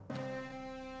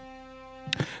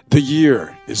The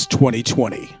year is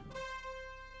 2020.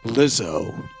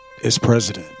 Lizzo is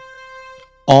president.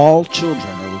 All children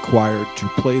are required to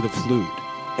play the flute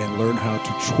and learn how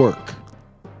to twerk.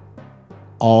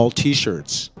 All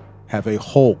t-shirts have a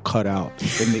hole cut out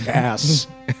in the ass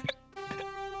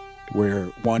where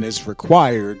one is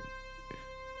required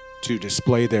to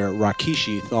display their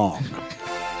Rakishi thong.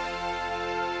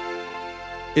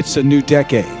 It's a new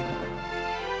decade.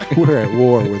 We're at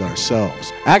war with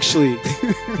ourselves. Actually,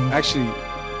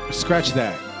 scratch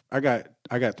that. I got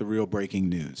the real breaking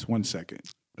news. 1 second.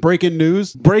 Breaking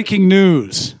news? Breaking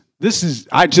news.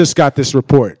 I just got this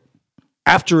report.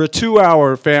 After a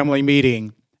 2-hour family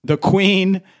meeting, the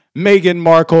Queen, Meghan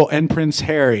Markle, and Prince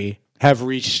Harry have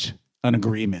reached an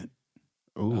agreement.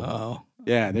 Ooh. Oh.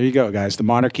 Yeah, there you go, guys. The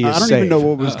monarchy is safe. I don't even know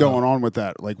what was going on with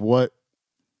that. Like, what?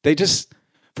 They just...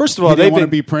 First of all, they want to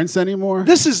be prince anymore?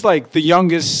 This is like the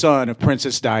youngest son of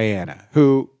Princess Diana,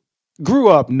 who grew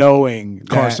up knowing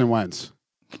Carson Wentz.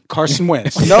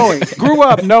 Grew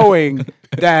up knowing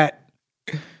that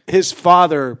his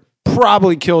father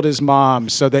probably killed his mom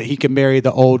so that he could marry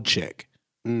the old chick.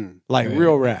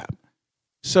 Real rap.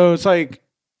 So it's like,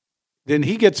 then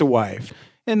he gets a wife.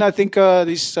 And I think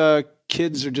these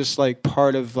kids are just like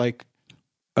part of like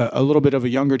a little bit of a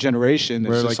younger generation.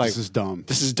 Where like, this is dumb.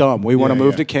 This is dumb. We want to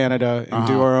move to Canada and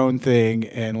do our own thing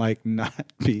and like not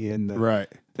be in the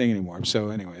thing anymore. So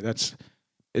anyway, it's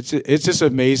just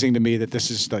amazing to me that this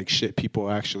is like shit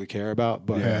people actually care about.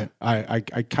 But I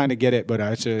kind of get it. But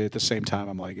at the same time,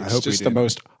 I'm like, it's just the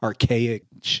most archaic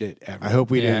shit ever. I hope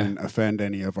we didn't offend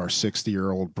any of our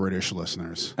 60-year-old British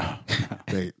listeners.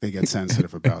 They get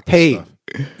sensitive about this stuff.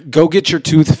 Go get your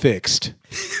tooth fixed.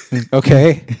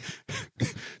 Okay.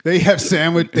 They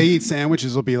eat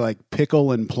sandwiches. Will be like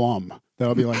pickle and plum.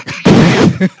 That'll be like.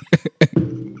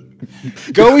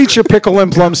 Go eat your pickle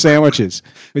and plum sandwiches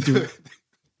with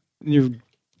your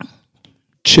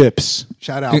chips.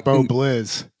 Shout out Bo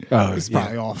Blizz. He's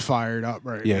probably all fired up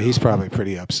right now. Yeah, he's probably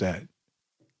pretty upset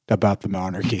about the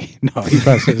monarchy. No, he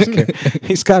doesn't care.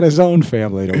 He's got his own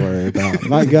family to worry about.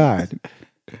 My God.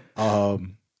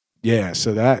 Yeah,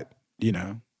 so that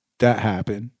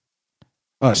happened.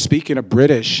 Speaking of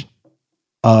British,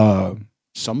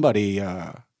 somebody,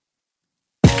 the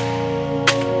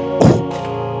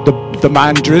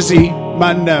Mandrizzy,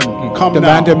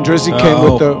 Mandem Drizzy came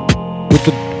with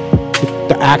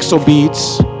the axle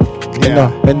beats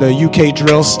and the UK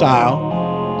drill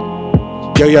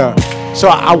style. Yeah. So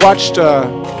I watched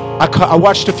I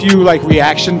watched a few like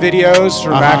reaction videos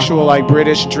from actual like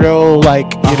British drill, like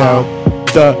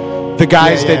the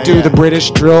guys that do the British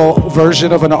drill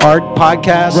version of an art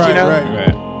podcast,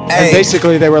 Right. And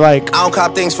basically they were like, I don't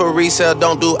cop things for resale,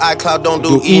 don't do iCloud, don't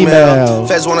do email.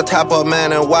 Feds wanna top up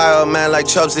man and wire man like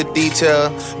Chubbs did detail.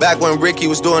 Back when Ricky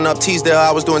was doing up Teasdale,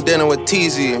 I was doing dinner with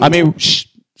Teasy. I mean,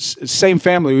 same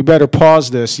family. We better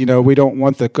pause this. We don't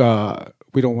want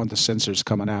the censors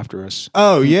coming after us.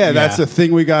 Oh, yeah. That's the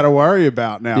thing we got to worry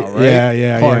about now, right?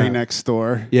 Yeah. Party Next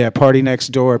Door. Yeah, Party Next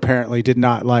Door apparently did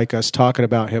not like us talking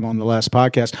about him on the last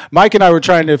podcast. Mike and I were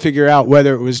trying to figure out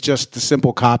whether it was just the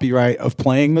simple copyright of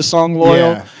playing the song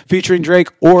Loyal featuring Drake,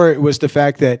 or it was the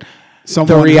fact that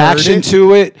the reaction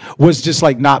to it was just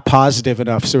like not positive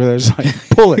enough. So there's like,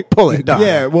 pull it. Done.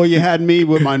 Yeah, well, you had me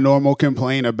with my normal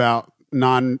complaint about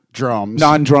non-drums.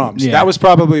 Yeah. That was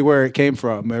probably where it came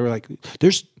from. They were like,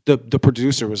 there's the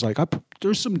producer was like,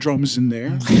 there's some drums in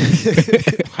there.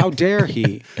 How dare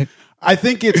he? I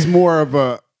think it's more of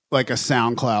a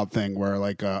SoundCloud thing where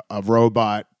like a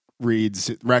robot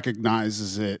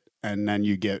recognizes it, and then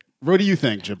you get. What do you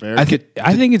think, Jabir? I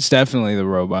think it's definitely the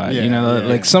robot.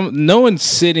 No one's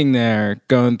sitting there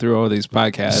going through all these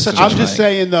podcasts. I'm just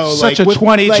saying though, such a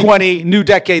 2020 new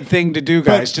decade thing to do,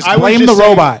 guys. Just blame the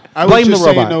robot. I was just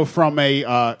saying though, from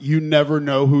a you never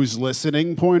know who's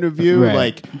listening point of view,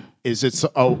 like is it?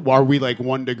 Are we like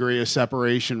 1 degree of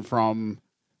separation from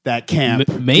that camp?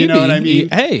 Maybe. You know what I mean?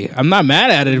 Hey, I'm not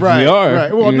mad at it if we are.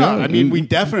 Right. Well, no, I mean we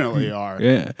definitely are.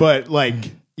 Yeah. But like.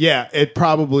 Yeah, it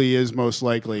probably is most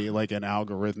likely like an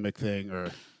algorithmic thing or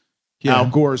Al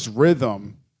Gore's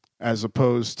rhythm as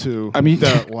opposed to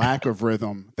the lack of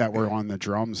rhythm that were on the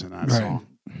drums in that song.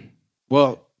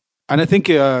 Well, and I think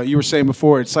you were saying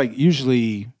before, it's like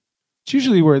it's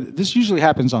usually where this usually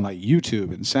happens on like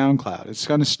YouTube and SoundCloud. It's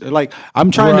kind of like I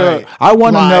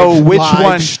want to know which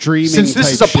one, since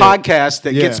this is a podcast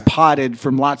that gets potted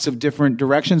from lots of different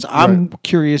directions. I'm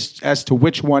curious as to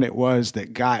which one it was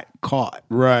that got caught.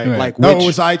 Right. Like it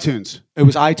was iTunes. It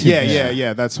was iTunes.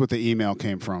 Yeah. That's what the email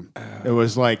came from. It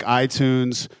was like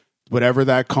iTunes, whatever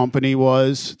that company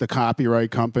was, the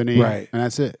copyright company. Right. And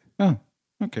that's it. Oh,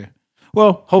 okay.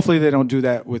 Well, hopefully they don't do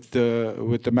that with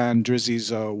the man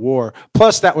Drizzy's War.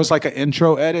 Plus, that was like an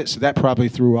intro edit, so that probably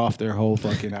threw off their whole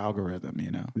fucking algorithm,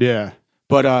 you know. Yeah,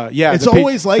 but yeah, it's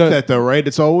always like that though, right?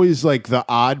 It's always like the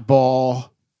oddball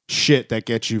shit that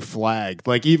gets you flagged.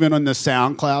 Like even on the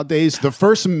SoundCloud days, the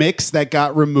first mix that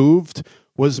got removed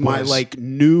was my like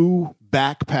new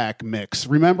backpack mix.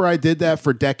 Remember, I did that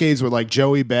for decades with like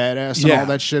Joey Badass and all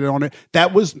that shit on it.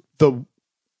 That was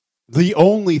the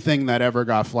only thing that ever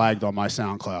got flagged on my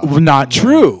SoundCloud. Not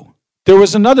true. There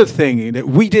was another thing that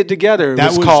we did together. It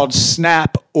was called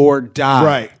Snap or Die.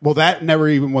 Right. Well, that never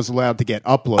even was allowed to get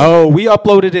uploaded. Oh, we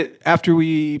uploaded it after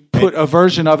we put a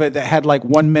version of it that had like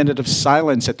 1 minute of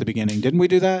silence at the beginning. Didn't we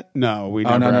do that? No, we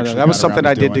never. No. That was something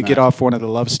I did to get off one of the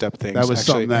Love Step things. That was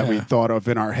something that we thought of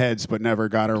in our heads, but never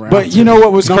got around. But you know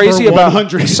what was crazy about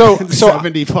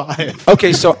 175?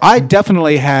 Okay, so I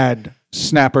definitely had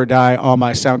Snap or Die on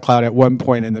my SoundCloud at one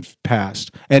point in the past,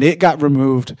 and it got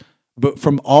removed. But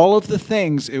from all of the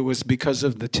things, it was because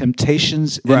of the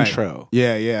Temptations intro.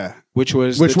 Yeah. Which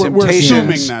was the Temptations. We're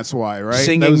assuming that's why, right?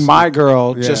 Singing My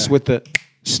Girl just with the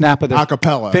snap of the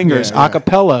acapella fingers,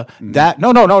 acapella. That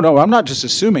no. I'm not just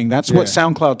assuming. That's what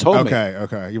SoundCloud told me.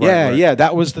 Okay. Right.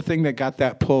 That was the thing that got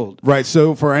that pulled. Right.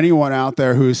 So for anyone out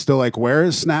there who's still like, where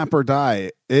is Snap or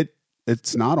Die?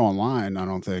 It's not online, I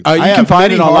don't think. You can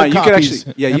find it online. You can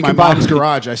actually, you in can my buy mom's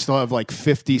garage. I still have like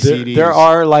 50 CDs. There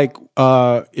are like,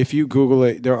 if you Google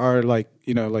it, there are like,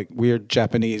 like weird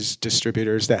Japanese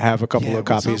distributors that have a couple of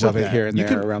copies of it here and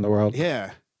there around the world.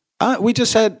 Yeah. We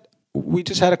just had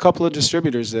a couple of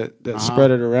distributors that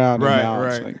spread it around. Right, and now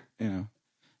it's like,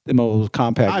 them old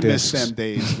compact discs. I miss them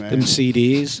days, man. Them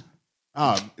CDs.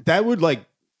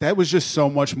 That was just so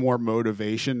much more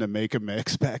motivation to make a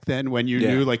mix back then when you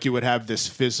knew like you would have this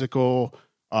physical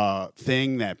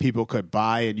thing that people could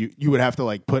buy, and you would have to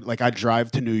like put like I'd drive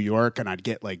to New York and I'd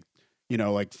get like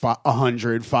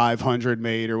 100, 500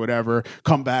 made or whatever,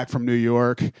 come back from New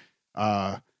York,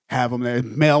 have them there,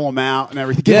 mail them out and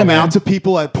everything, get them out to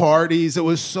people at parties. It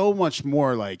was so much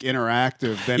more like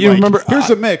interactive than remember, here's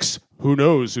a mix. Who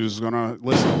knows who's gonna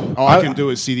listen? All I can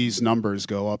do is see these numbers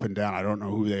go up and down. I don't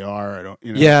know who they are. I don't.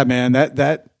 Yeah, man.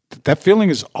 That feeling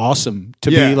is awesome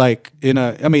to be like in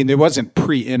a. I mean, it wasn't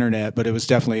pre-internet, but it was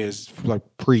definitely as like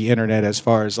pre-internet as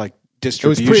far as like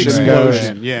distribution. It was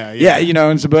pre-explosion. Yeah.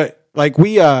 But like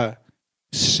we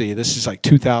see, this is like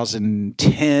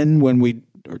 2010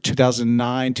 or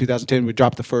 2009, 2010. We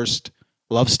dropped the first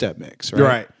Love Step mix,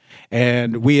 right?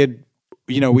 And we had.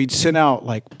 We'd send out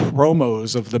like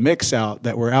promos of the mix out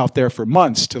that were out there for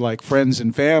months to like friends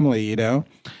and family,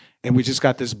 and we just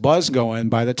got this buzz going.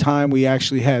 By the time we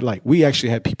actually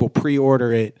had people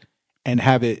pre-order it and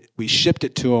have it, we shipped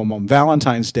it to them on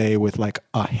Valentine's Day with like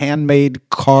a handmade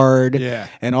card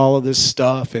and all of this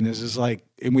stuff. And it's just like,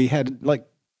 and we had like a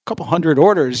couple hundred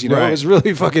orders, it was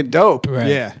really fucking dope. Right.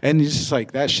 Yeah. And it's just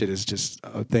like, that shit is just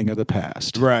a thing of the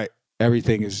past. Right.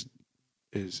 Everything is.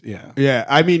 Yeah.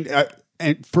 I mean,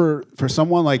 and for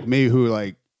someone like me who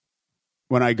like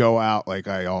when I go out, like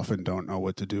I often don't know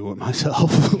what to do with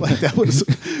myself. Like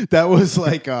that was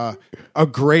like a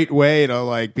great way to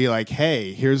like be like,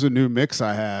 hey, here's a new mix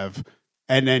I have,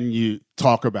 and then you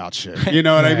talk about shit. You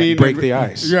know what I mean? Break the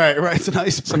ice. Right. It's an icebreaker.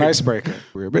 It's an icebreaker.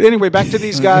 But anyway, back to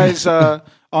these guys on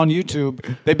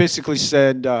YouTube. They basically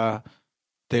said.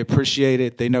 They appreciate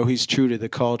it. They know he's true to the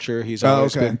culture. He's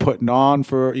always been putting on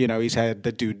for, he's had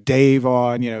the dude Dave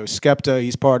on, Skepta,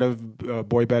 he's part of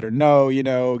Boy Better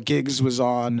Know, Giggs was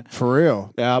on. For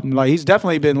real. Like he's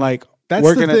definitely been like That's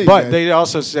working the thing, it. But man. they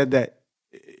also said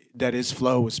that his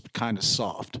flow was kind of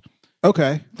soft.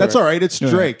 Okay. That's all right. It's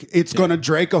Drake. It's going to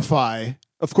Drakeify.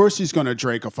 Of course he's going to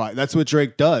Drakeify. That's what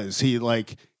Drake does. He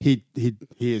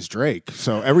is Drake.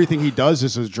 So everything he does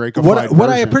is a Drakeified What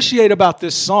I appreciate about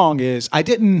this song is I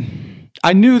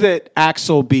knew that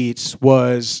Axel Beats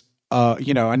was I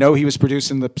know he was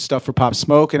producing the stuff for Pop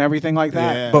Smoke and everything like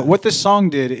that. Yeah. But what this song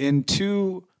did in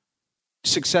 2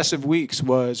 successive weeks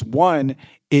was, one,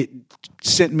 it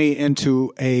sent me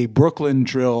into a Brooklyn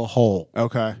drill hole.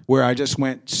 Okay. Where I just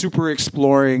went super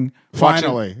exploring.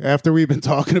 Finally, after we've been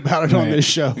talking about it on this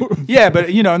show. Yeah, but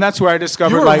and that's where I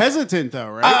discovered. You were hesitant though,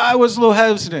 right? I was a little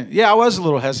hesitant. Yeah, I was a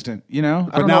little hesitant. I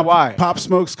don't know why. Pop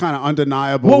Smoke's kind of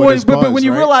undeniable. But when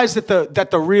you realize that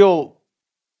the real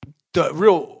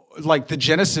like the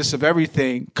genesis of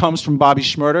everything comes from Bobby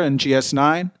Shmurda and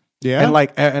GS9. Yeah.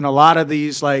 And a lot of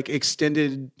these like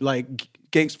extended like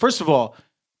gangs. First of all,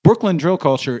 Brooklyn drill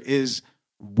culture is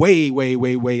way, way,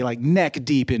 way, way like neck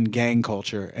deep in gang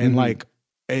culture. And like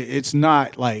it's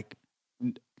not like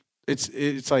it's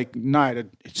not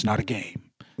a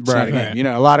game. It's not a game.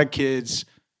 A lot of kids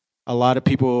a lot of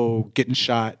people getting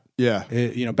shot. Yeah.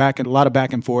 A lot of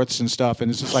back and forths and stuff. And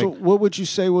it's just so what would you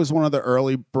say was one of the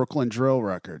early Brooklyn drill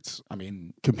records? I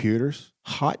mean, computers?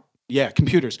 Hot. Yeah,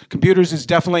 computers. Computers is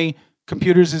definitely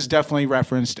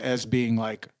referenced as being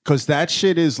like, because that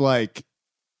shit is like,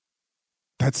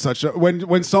 that's such a,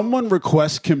 when someone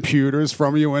requests computers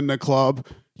from you in the club,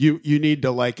 you need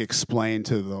to like explain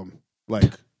to them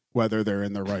like whether they're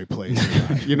in the right place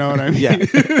or not. You know what I mean? Yeah.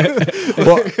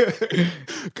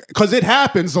 Because it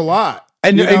happens a lot.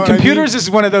 And Computers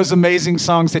is one of those amazing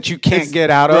songs that you can't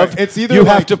get out of. Right. It's either you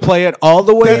have to play it all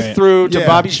the way through to yeah.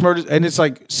 Bobby Shmurda, and it's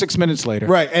like 6 minutes later.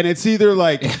 Right. And it's either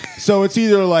like,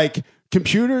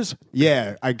 Computers,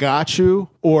 yeah, I got you,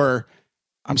 or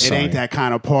I'm sorry. It ain't that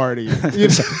kind of party.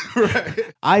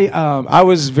 Right. I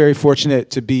was very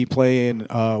fortunate to be playing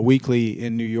weekly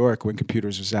in New York when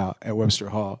Computers was out at Webster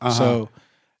Hall. Uh-huh. So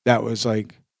that was a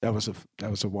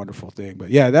wonderful thing. But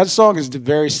yeah, that song is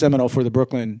very seminal for the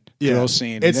Brooklyn drill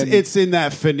scene. It's in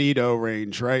that finito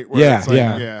range, right? Where Yeah, it's like,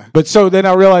 yeah. But so then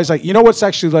I realized, like, you know what's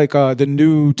actually like the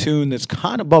new tune that's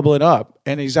kind of bubbling up,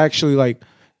 and he's actually like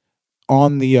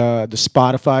on the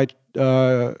Spotify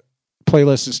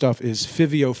playlist and stuff, is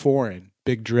Fivio Foreign,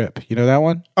 Big Drip. You know that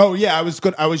one? Oh yeah, I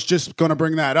was just gonna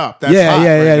bring that up. That's yeah.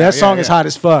 Right that song is hot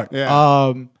as fuck.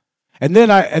 Yeah. And then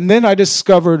I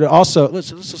discovered also,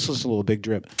 let's listen to a little Big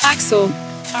Drip. Axel.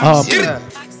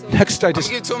 Next I just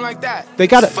Give it to him like that. they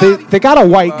got a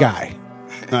white guy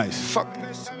Nice.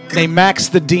 named Max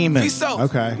the Demon.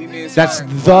 Okay. That's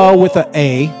the with an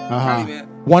A. Uh-huh.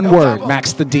 One word,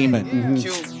 Max the Demon.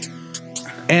 Mm-hmm.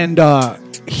 And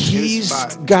he's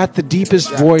got the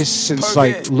deepest voice since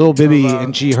like Lil Bibby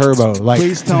and G Herbo. Like,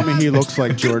 please tell me he looks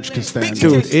like George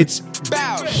Costanza. dude,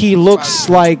 he looks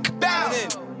like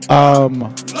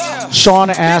Sean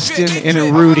Astin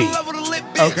and Rudy.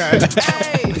 Okay.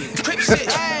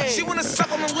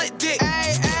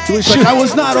 He was like, I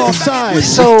was not offside.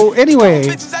 So anyway,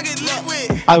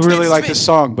 I really like this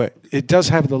song, but it does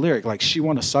have the lyric like, she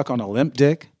want to suck on a limp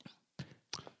dick.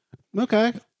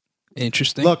 Okay.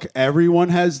 Interesting. Look, everyone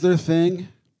has their thing.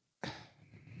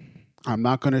 I'm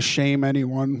not going to shame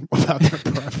anyone about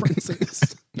their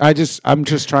preferences. I'm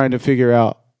just trying to figure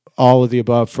out all of the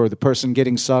above for the person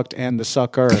getting sucked and the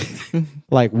sucker.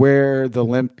 Like where the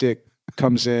limp dick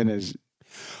comes in is.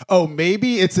 Oh,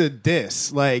 maybe it's a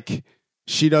diss. Like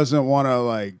she doesn't want to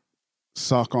like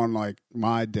suck on like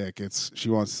my dick. She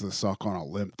wants to suck on a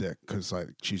limp dick because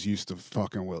like she's used to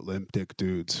fucking with limp dick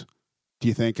dudes. Do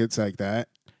you think it's like that?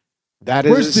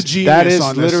 Where's the genius that is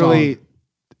on literally,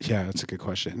 this song? Yeah, that's a good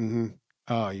question. Mm-hmm.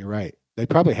 Oh, you're right. They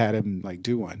probably had him like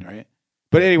do one, right?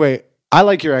 But anyway, I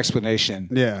like your explanation.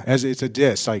 Yeah, as it's a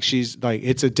diss. Like she's like,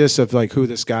 it's a diss of like who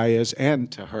this guy is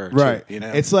and to her. Right. Too, you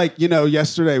know, it's like,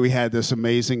 yesterday we had this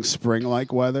amazing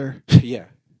spring-like weather. Yeah.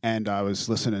 And I was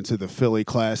listening to the Philly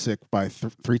classic by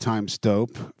 3 Times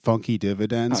Dope, Funky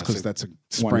Dividends, because that's a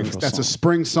spring. That's a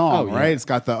spring song, right? It's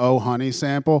got the Oh Honey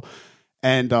sample,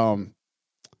 and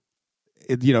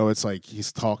it's like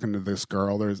he's talking to this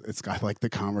girl. It's got like the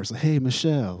converse, like, hey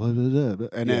Michelle, blah, blah,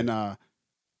 blah.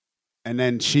 And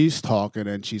then she's talking,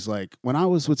 and she's like, when I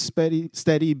was with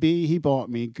Steady B, he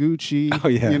bought me Gucci. Oh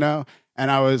yeah,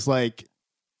 and I was like,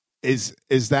 is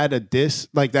that a diss?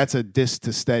 Like that's a diss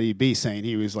to Steady B, saying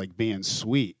he was like being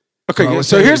sweet. Okay,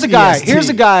 so here's a guy. Here's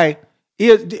a guy.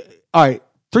 All right,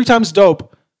 3 Times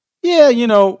Dope. Yeah,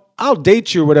 I'll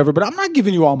date you or whatever, but I'm not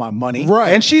giving you all my money.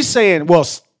 Right. And she's saying, well,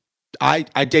 I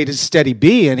dated Steady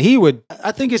B, and he would.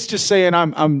 I think it's just saying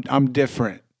I'm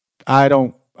different. I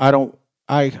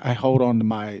hold on to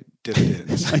my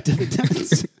dividends. My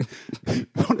dividends.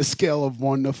 On a scale of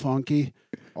 1 to funky,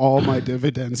 all my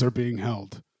dividends are being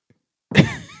held.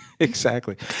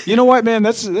 Exactly. You know what, man?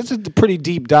 That's a pretty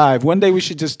deep dive. One day we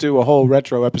should just do a whole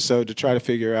retro episode to try to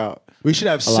figure out. We should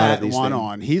have Sat One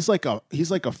on. He's like a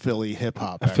Philly hip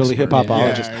hop. Philly hip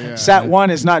hopologist. Yeah. Sat One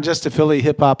is not just a Philly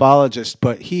hip hopologist,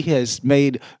 but he has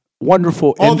made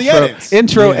wonderful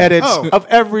intro edits of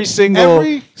every single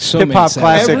hip hop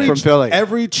classic from Philly.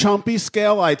 Every chumpy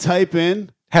scale I type in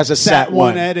has a Sat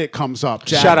One edit comes up.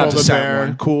 Shout out to the Sat Bear,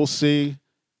 One. Cool C.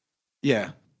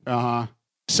 Yeah. Uh-huh.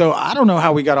 So I don't know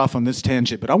how we got off on this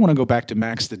tangent, but I want to go back to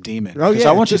Max the Demon. Oh yeah,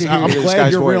 I want you to hear I'm this glad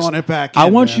guy's you're voice. reeling it back. I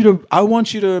want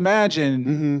you to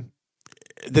imagine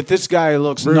that this guy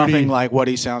looks nothing like what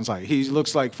he sounds like. He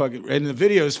looks like fucking. And the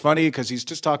video is funny because he's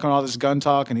just talking all this gun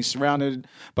talk, and he's surrounded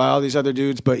by all these other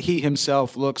dudes. But he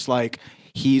himself looks like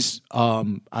he's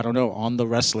I don't know, on the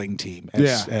wrestling team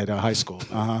at high school.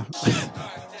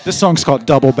 This song's called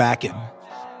Double Backin'.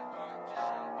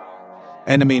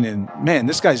 And I mean, man,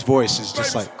 this guy's voice is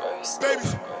just like,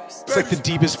 it's like the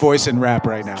deepest voice in rap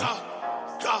right now.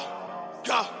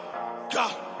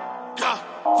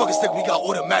 Fuck a stick, we got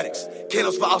automatics.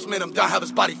 Kalos for ops, man, I'm down, have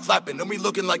his body flapping. And we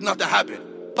looking like nothing happened.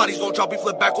 Bodies don't drop, we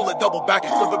flip back, call it double backing.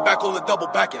 Flip it back, call it double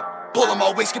backing. Pull him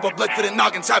all way, skip a blick for the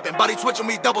noggin tapping. Body twitching,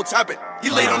 we double tapping. He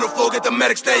laid on the floor, get the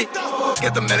medic stay.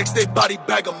 Get the medic stay, body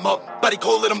bag him up. Body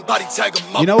call it him, body tag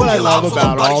him up. You know what I love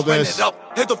about all this?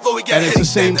 Hit the floor, and it's the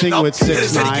same thing with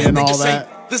 6ix9ine and all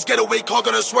that. This getaway car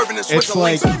gonna swerve and it's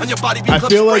like, I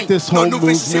feel like this whole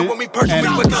movement and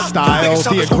the style,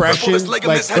 the aggression, like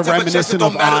the reminiscent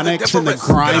of Onyx and the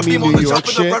grimy New York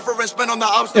shit.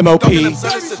 MOP.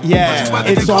 Yeah,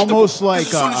 it's almost like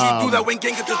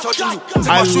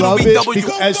I love it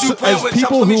because as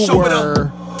people who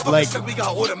were like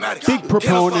big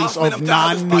proponents of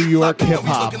non-New York hip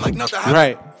hop,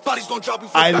 right?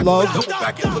 I love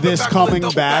this coming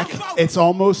back. It's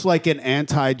almost like an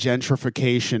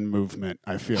anti-gentrification movement,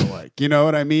 I feel like. You know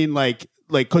what I mean? Like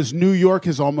because New York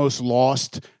has almost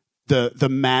lost the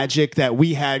magic that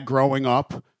we had growing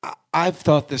up. I've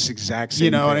thought this exact same.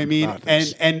 You know what I mean?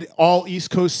 And all East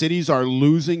Coast cities are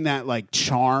losing that like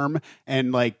charm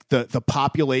and like the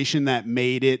population that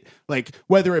made it. Like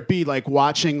whether it be like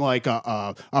watching like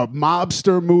a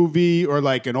mobster movie or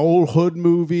like an old hood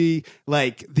movie,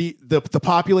 like the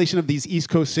population of these East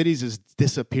Coast cities is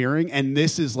disappearing, and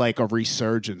this is like a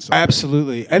resurgence.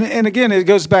 Absolutely, and again, it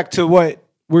goes back to what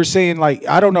we're saying. Like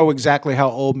I don't know exactly how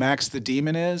old Max the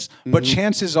Demon is, but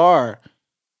chances are.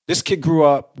 This kid grew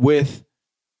up with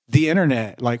the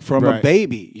internet, like from a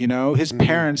baby, you know, his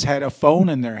parents had a phone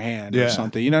in their hand or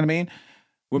something, you know what I mean?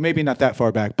 Well, maybe not that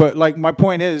far back, but like my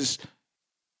point is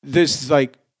this,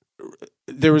 like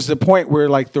there was a point where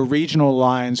like the regional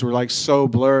lines were like so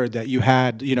blurred that you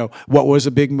had, you know, what was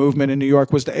a big movement in New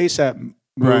York was the ASAP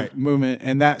movement.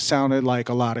 And that sounded like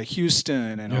a lot of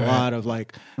Houston and a lot of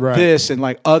like this and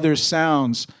like other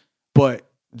sounds. But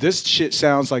this shit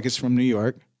sounds like it's from New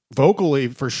York. Vocally,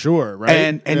 for sure,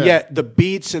 right? And yet the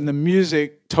beats and the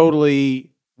music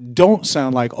totally don't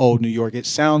sound like old New York. It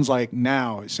sounds like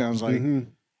now. It sounds like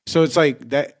so. It's like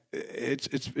that. It's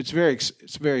very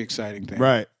exciting thing,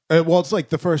 right? Well, it's like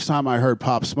the first time I heard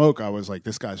Pop Smoke, I was like,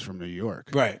 "This guy's from New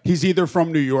York." Right? He's either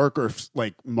from New York or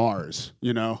like Mars,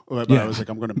 you know. But I was like,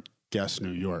 I'm going to guess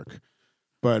New York.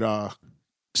 But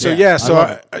so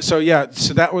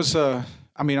that was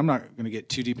I mean, I'm not going to get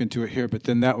too deep into it here, but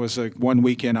then that was like one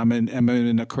weekend I'm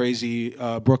in a crazy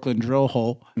Brooklyn drill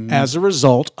hole as a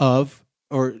result of,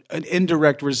 or an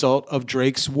indirect result of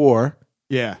Drake's War.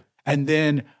 Yeah. And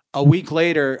then a week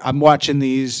later, I'm watching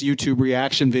these YouTube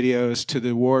reaction videos to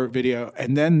the War video,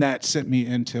 and then that sent me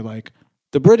into like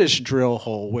the British drill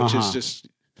hole, which is just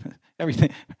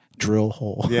everything drill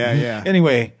hole. Yeah, yeah.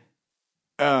 Anyway,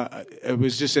 it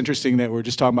was just interesting that we're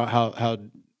just talking about how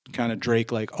kind of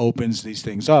Drake like opens these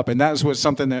things up, and that was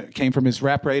something that came from his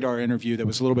Rap Radar interview that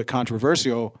was a little bit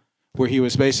controversial, where he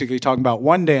was basically talking about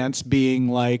One Dance being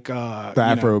like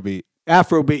the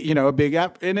Afrobeat, you know, a big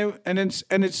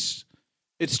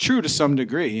it's true to some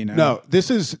degree, you know. No,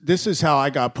 this is how I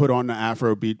got put on the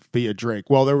Afrobeat via Drake.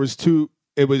 Well, there was two.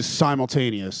 It was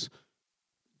simultaneous.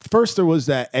 First, there was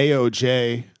that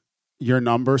AOJ Your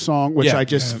Number song, which I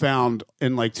just found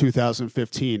in like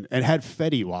 2015. It had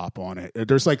Fetty Wap on it.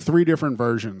 There's like 3 different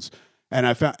versions. And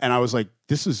I was like,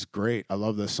 this is great. I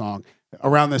love this song.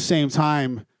 Around the same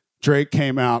time, Drake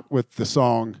came out with the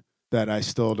song that I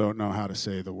still don't know how to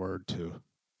say the word to.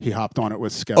 He hopped on it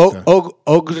with Skepta.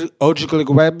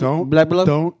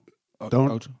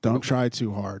 Don't try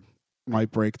too hard.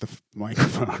 Might break the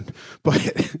microphone.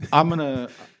 But I'm gonna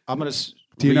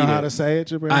do you know how to say it,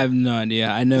 Jabril? I have no idea.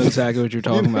 I know exactly what you're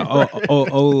talking about.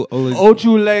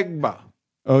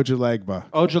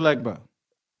 Ojulegba.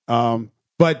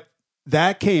 But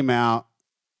that came out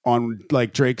on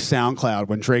like Drake's SoundCloud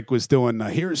when Drake was doing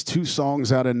here's 2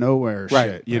 songs out of nowhere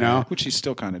shit, you know? Which he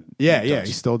still kind of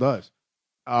he still does.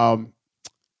 And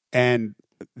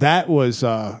that was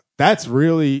that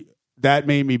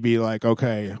made me be like,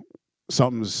 okay,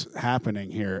 something's happening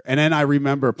here. And then I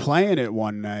remember playing it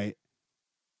one night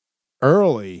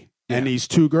early, and these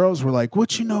 2 girls were like,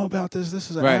 what you know about this? This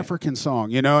is an African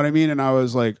song. You know what I mean? And I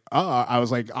was like,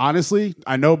 honestly,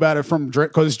 I know about it from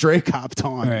Drake because Drake hopped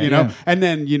on, you know? Yeah. And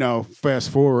then, you know, fast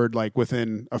forward, like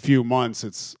within a few months,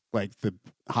 it's like the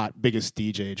biggest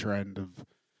DJ trend of,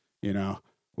 you know,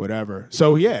 whatever.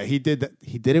 So yeah, he did that.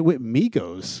 He did it with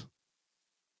Migos.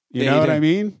 You know what I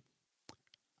mean?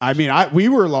 We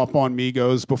were up on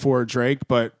Migos before Drake,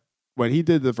 but when he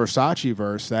did the Versace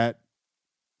verse, that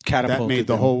made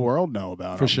the whole world know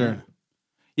about for him. Sure.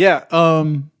 Yeah.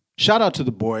 Shout out to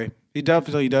the boy. He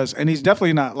definitely does, and he's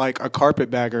definitely not like a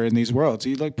carpetbagger in these worlds.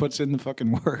 He like puts in the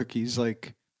fucking work. He's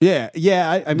like, I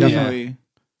mean, definitely.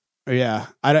 Yeah,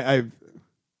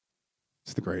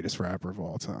 it's the greatest rapper of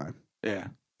all time. Yeah,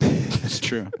 it's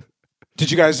true.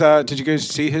 Did you guys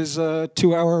see his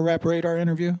 2-hour Rap Radar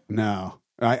interview? No,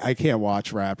 I can't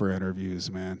watch rapper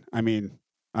interviews, man. I mean,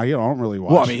 I don't really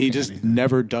watch. Well, I mean, he just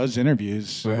never does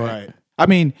interviews. Right. I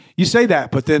mean, you say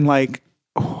that, but then like,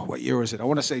 what year was it? I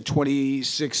want to say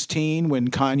 2016 when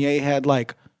Kanye had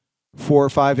like 4 or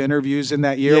 5 interviews in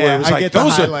that year. Yeah, where it was I like, get the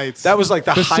highlights. That was like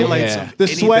the highlights. Of the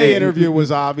anything. Sway interview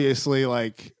was obviously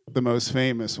like the most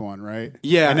famous one, right?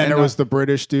 Yeah, and then there was the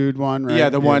British dude one, right? Yeah,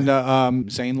 the one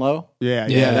Zane Lowe. Yeah,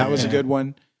 that was a good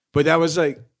one. But that was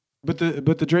like, but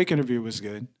the Drake interview was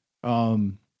good.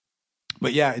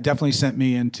 But yeah, it definitely sent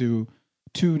me into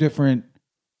 2 different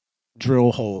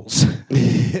drill holes.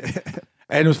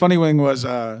 And it was funny when was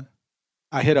I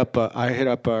hit up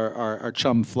our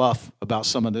chum Fluff about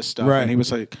some of this stuff, right. And he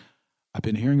was like, "I've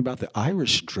been hearing about the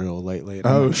Irish drill lately." And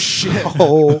oh shit!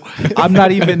 Oh, I'm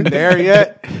not even there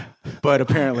yet, but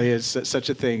apparently it's such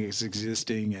a thing is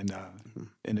existing, and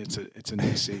it's a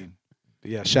new scene.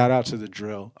 But yeah, shout out to the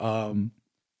drill.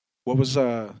 What was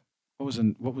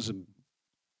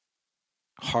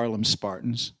Harlem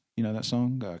Spartans? You know that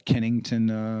song,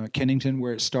 Kennington,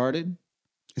 where it started.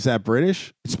 Is that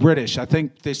British? It's British. I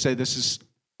think they say this is,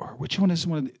 or which one is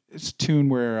one? It's a tune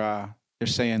where they're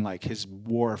saying like his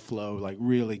war flow like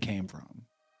really came from.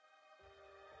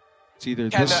 It's either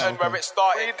this. Canada and where it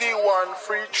started. 3D1,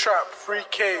 free trap, free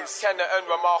case. Canada and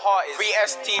where my heart is. Free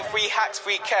ST, free hats,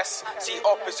 free Kess. See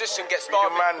opposition get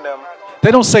started. Man them.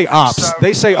 They don't say ops.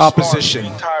 They say opposition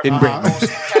in Britain.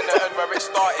 Canada and where it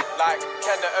started. Like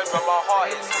Canada and where my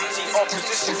heart is. See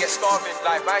opposition get starving.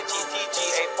 Like my GTG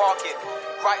ain't parking.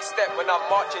 Right step when I'm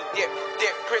marching, dip,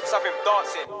 Prince of him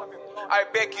dancing. I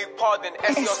beg you pardon,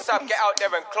 S your Sab, get out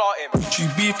there and claw him. Chew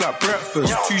beef like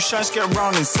breakfast, 2 shots get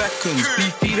round in seconds.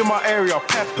 Beef feed in my area,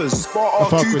 peppers.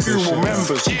 Spot our 2 funeral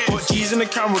members. Put G's in the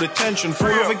camera with attention.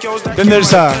 4 other girls that then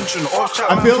there's I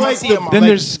feel like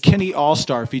there's Kenny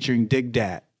All-Star featuring Dig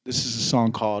Dat. This is a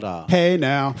song called Hey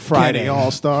Now, Friday. Kenny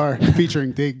All-Star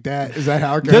featuring Dig Dat. Is that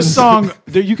how it goes? This song,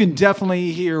 you can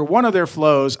definitely hear one of their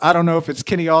flows. I don't know if it's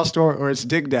Kenny All-Star or it's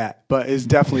Dig Dat, but it's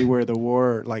definitely where the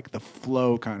war, like the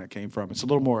flow kind of came from. It's a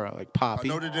little more like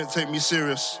poppy. I know they didn't take me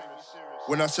serious.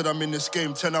 When I said I'm in this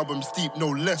game, 10 albums deep, no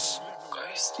less.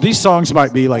 These songs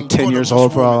might be like 10 years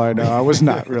old for all I know. I was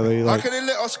not really like... How can they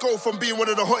let us go from being one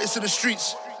of the hottest in the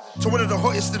streets to one of the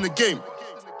hottest in the game?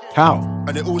 How?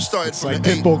 And it all started it's from like the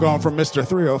Pitbull going from Mr.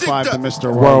 305 to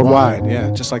Mr. Worldwide. Yeah,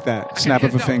 just like that. Snap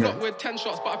of a finger. With 10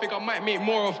 shots, but I think I might make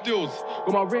more of deals.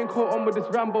 With my raincoat on with this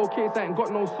Rambo case, I ain't got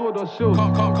no sword or shield.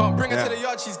 Can't bring her to the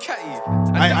yard, she's catty.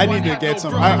 I need to get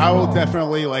some. I will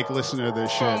definitely like listen to this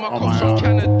shit on my own.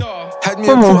 Had me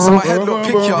a cross on my head, look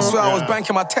picky. I swear I was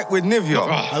banking my tech with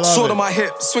Nivea. Sword on my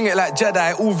hip, swing it like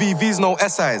Jedi. All VVs, no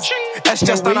SIs. S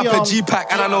just stand up a G-pack,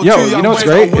 and I know yo, 2 you young know what's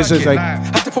boys great? don't Is work like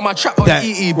had to put my trap on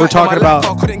EE. We're talking about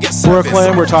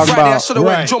Brooklyn. We're talking about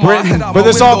Britain, but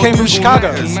this all came from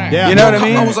Chicago. Yeah. You know what I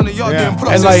mean? I was on the yard doing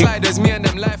pull-ups And like, inside. There's me and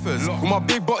them lifers. With my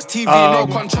big box TV, no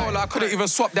controller. I couldn't even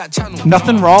swap that channel.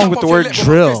 Nothing wrong with the word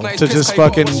drill to just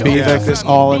fucking be like this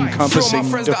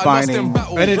all-encompassing, defining.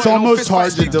 And it's almost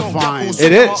hard to define.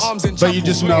 It is, but you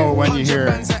just know when you hear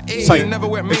it. It's like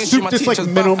just like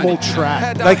minimal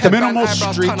track, like the minimal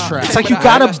street track. It's like you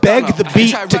gotta beg the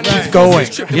beat to keep going.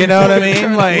 You know what I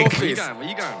mean? Like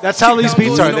that's how these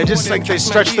beats are. They just like they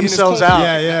stretch themselves out.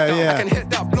 Yeah. Can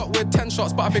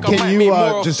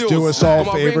you just do us all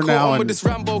a favor now and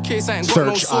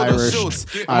search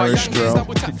Irish drill?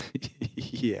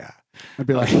 Yeah. I'd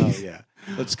be like, oh yeah,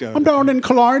 let's go. I'm down in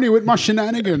Killarney with my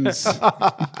shenanigans.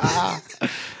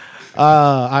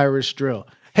 Irish drill.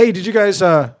 Hey, did you guys?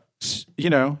 This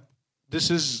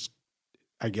is.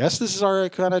 I guess this is our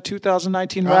kind of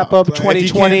 2019 wrap up.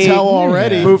 2020 tell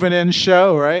already. Moving in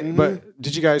show, right? Mm-hmm. But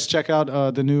did you guys check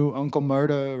out the new Uncle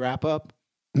Murda wrap up?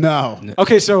 No.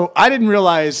 Okay, so I didn't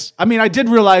realize. I mean, I did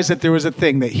realize that there was a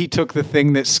thing that he took the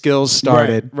thing that Skills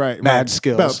started. Right. Mad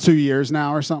Skills. About 2 years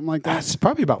now or something like that. That's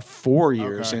probably about 4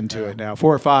 years into it now,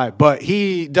 4 or 5. But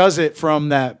he does it from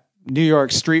that New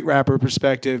York street rapper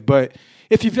perspective. But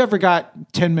if you've ever got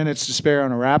 10 minutes to spare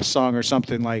on a rap song or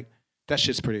something, like that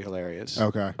shit's pretty hilarious.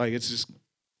 Okay. Like it's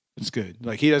good.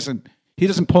 Like he doesn't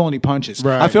pull any punches.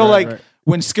 Right, I feel like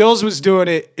when Skills was doing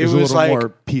it, it was like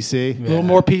more PC. A little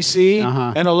more PC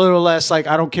and a little less like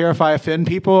I don't care if I offend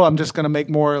people. I'm just gonna make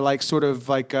more like sort of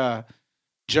like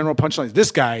general punchlines.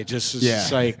 This guy just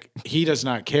is like he does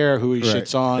not care who he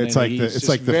shits on. It's like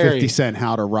the 50 Cent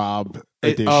How to Rob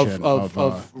edition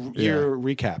of year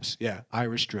recaps. Yeah,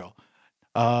 Irish drill.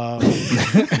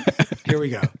 Here we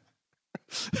go.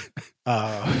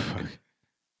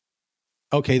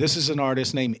 Okay, this is an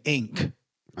artist named Ink.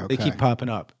 Okay. They keep popping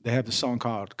up. They have the song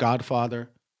called Godfather.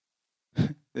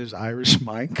 There's Irish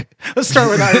Mike. Let's start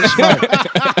with Irish Mike.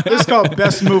 This is called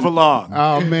Best Move Along.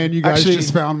 Oh man, you guys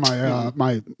just found my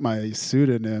my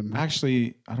pseudonym.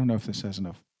 Actually, I don't know if this has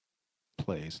enough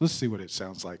plays. Let's see what it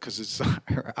sounds like because it's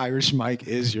Irish Mike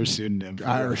is your pseudonym.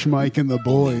 Irish Mike and the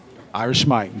Boy. Irish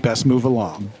Mike, Best Move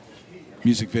Along.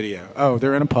 Music video. Oh,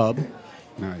 they're in a pub.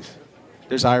 Nice.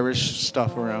 There's Irish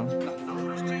stuff around.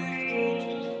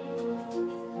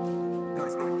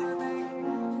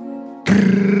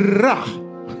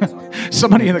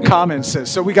 Somebody in the comments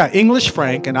says, so we got English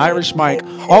Frank and Irish Mike.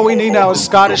 All we need now is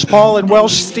Scottish Paul and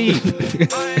Welsh Steve.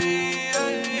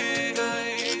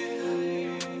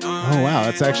 Oh, wow.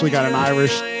 That's actually got an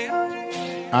Irish.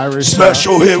 Smash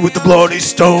your head with the bloody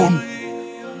stone.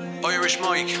 Irish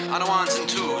Mike, and a ones and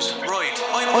twos. Right.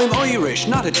 I'm Irish,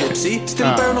 not a gypsy.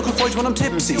 Still bare knuckle fight when I'm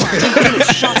tipsy.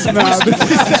 Shots of whiskey.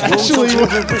 Actually you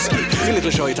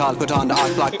little shite, I'll put on the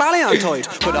act black ballet on tight.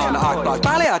 Put on the act black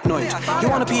ballet at night. You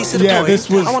want a piece of the toy?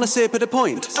 I want a sip of the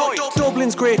point.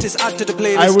 Dublin's greatest, add to the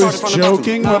playlist. I was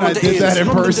joking when I did that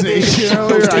impersonation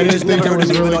earlier. I didn't think it was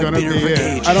really going to be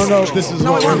it. I don't know if this is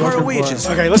what we're looking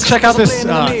for. Okay, let's check out this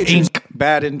Ink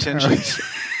Bad Intentions.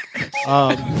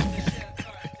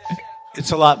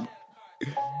 It's a lot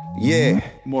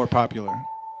more popular.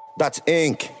 That's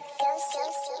Ink.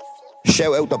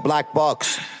 Shout out the black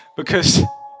box. Because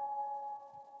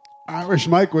Irish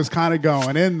Mike was kind of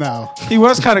going in, though. He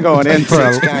was kind of going in for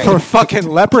a fucking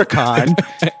leprechaun.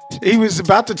 He was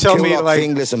about to tell me, like,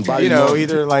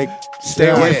 either like stay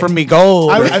away from me gold.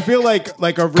 I feel like a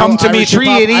real come to me tree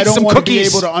and eat some cookies. I don't want to be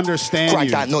able to understand Crack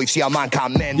you. that knife, see a man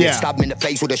can't mend it. Stab him in the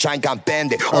face with a shank and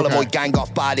bend it. All of my gang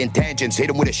got bad intentions. Hit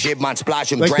him with a shit, man,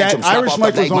 splash him, like drench him. Irish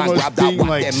Mike was almost being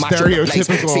like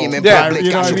stereotypical. Yeah, you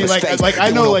know what I mean? Like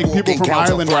I know like people from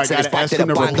Ireland where I got to ask them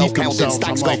to repeat themselves.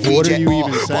 I'm like, what are you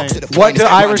even saying? What do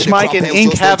Irish Mike and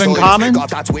Ink have in common?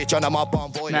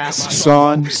 Masks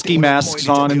on, ski masks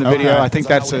on in the video. I think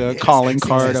that's a calling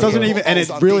card. And it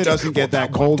really doesn't get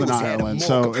that cold in Ireland,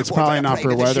 so it's probably not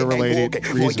for weather-related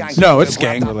reasons. No, it's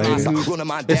gang-related.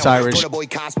 It's Irish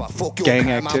gang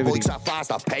activity.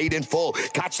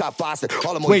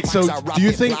 Wait, so do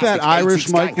you think that Irish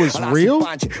Mike was real?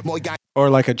 Or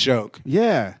like a joke?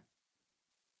 Yeah.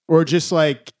 Or just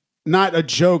like, not a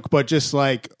joke, but just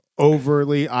like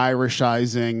overly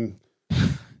Irishizing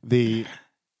the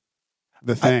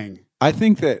thing. I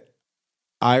think that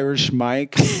Irish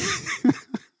Mike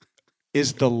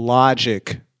is the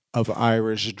Logic of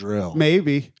Irish drill.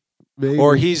 Maybe.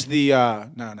 Or he's the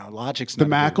no, Logic's not the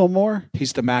Macklemore.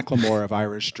 He's the Macklemore of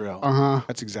Irish drill.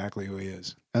 That's exactly who he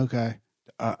is. Okay.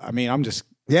 I mean, I'm just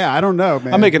I don't know,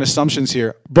 man. I'm making assumptions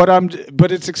here,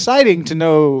 but it's exciting to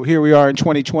know here we are in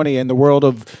 2020 and the world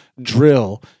of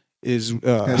drill is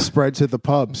has spread to the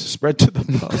pubs.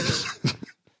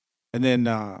 And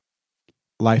then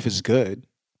Life is Good.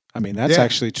 I mean, that's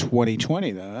actually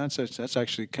 2020 though. That's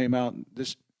actually came out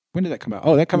this. When did that come out?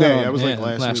 Oh, that came out. Yeah, it was like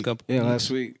last week. Couple. Yeah, last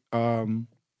week. What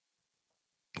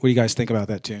do you guys think about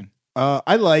that tune?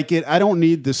 I like it. I don't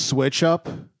need the switch up.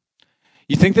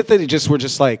 You think that they were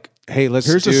just like, hey,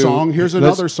 here's a song, here's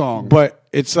another song. But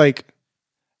it's like,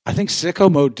 I think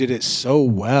Sicko Mode did it so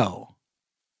well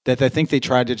that I think they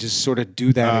tried to just sort of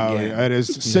do that again. It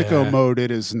is Sicko Mode.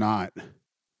 It is not.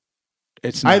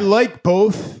 It's not. I like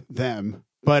both them,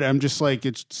 but I'm just like,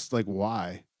 it's just like,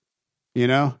 why? You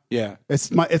know? Yeah.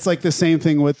 It's like the same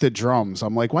thing with the drums.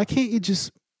 I'm like, why can't you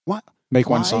just make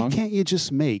one song? Why can't you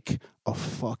just make a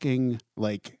fucking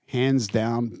like hands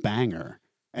down banger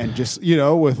and just,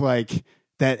 with like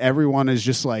that everyone is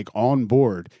just like on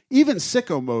board. Even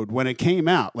Sicko Mode when it came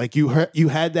out, like you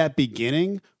had that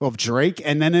beginning of Drake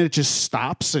and then it just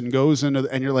stops and goes into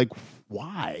and you're like,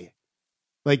 why?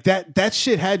 Like that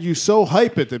shit had you so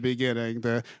hype at the beginning,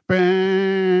 the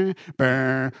and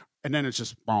then it's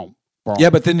just boom.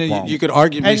 Yeah, but then you could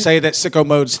arguably say that Sicko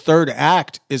Mode's third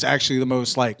act is actually the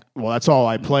most like. Well, that's all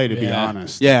I play, to be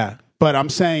honest. Yeah. But I'm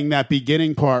saying that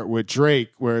beginning part with Drake,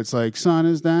 where it's like sun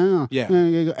is down, yeah,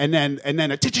 and then and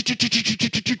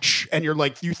you're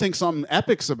like, you think something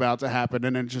epic's about to happen,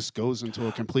 and then it just goes into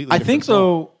a completely. I think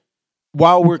though,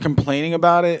 while we're complaining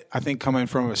about it, I think coming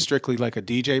from a strictly like a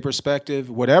DJ perspective,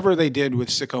 whatever they did with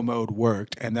Sicko Mode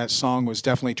worked, and that song was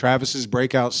definitely Travis's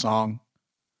breakout song.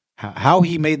 How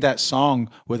he made that song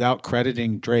without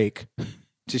crediting Drake.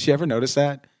 Did you ever notice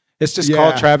that? It's just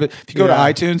called Travis. If you go to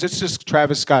iTunes, it's just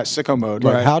Travis Scott Sicko Mode.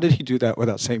 Like, how did he do that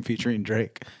without saying featuring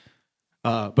Drake?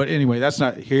 But anyway, that's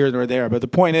not here nor there. But the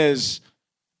point is,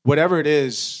 whatever it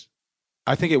is,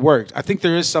 I think it worked. I think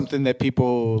there is something that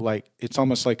people like. It's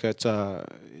almost like it's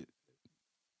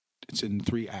it's in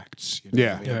 3 acts.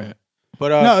 Yeah. But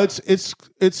no,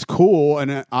 it's cool,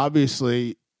 and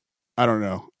obviously, I don't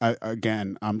know.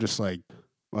 I'm just like,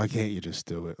 why can't you just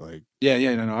do it? Like,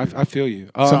 no, I feel you.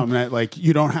 Something that like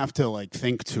you don't have to like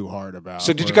think too hard about.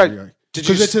 So did you guys?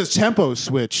 Because it's a tempo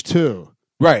switch too,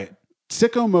 right?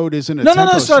 Sicko mode isn't a no.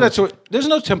 Switch. There's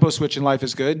no tempo switch in Life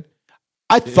is Good.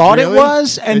 I thought it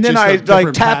was, and then I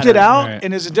like tapped it out,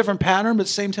 and it's a different pattern, but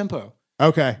same tempo.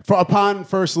 Okay. Upon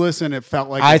first listen, it felt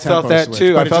like I felt that switch,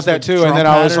 too. I felt that too, and then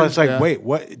I was like, yeah. "Wait,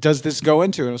 what does this go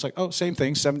into?" And I was like, "Oh, same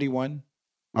thing, 71."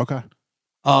 Okay.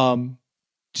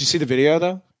 Did you see the video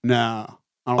though? No,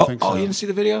 I don't think so. Oh, you didn't see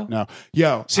the video? No.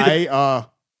 Yo, I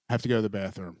have to go to the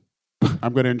bathroom.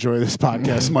 I'm going to enjoy this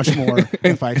podcast much more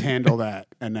if I handle that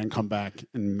and then come back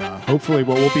and hopefully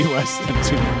what will be less than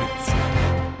 2 minutes.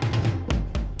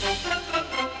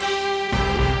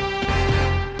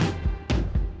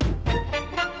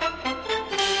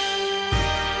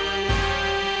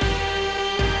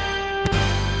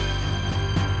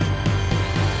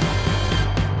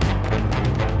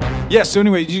 Yeah. So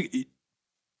anyway,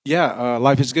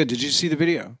 Life is Good. Did you see the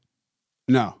video?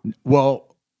 No.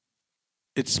 Well,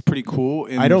 it's pretty cool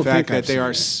in the fact that they are.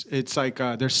 It's like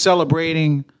they're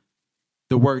celebrating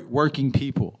the working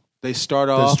people. They start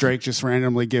off. Does Drake just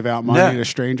randomly give out money to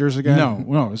strangers again?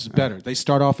 No, this is better. They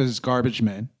start off as garbage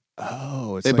men.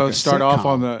 Oh, it's they like both a start sitcom. off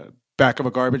on the back of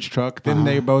a garbage truck. Then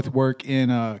they both work in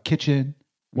a kitchen.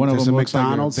 One of them looks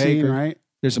McDonald's like a baker. scene, right?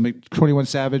 There's 21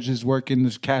 Savages working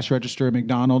the cash register at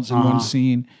McDonald's in one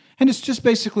scene. And it's just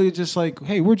basically just like,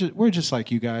 hey, we're just like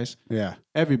you guys. Yeah.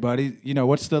 Everybody,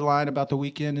 what's the line about the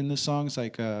weekend in this song? It's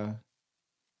like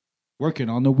working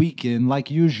on the weekend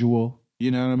like usual. You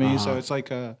know what I mean? So it's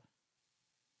like I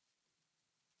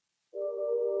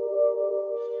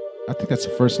think that's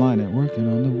the first line. Working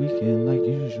on the weekend like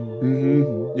usual.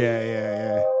 Mm-hmm.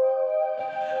 Yeah.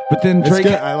 But then Drake,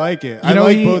 I like it. I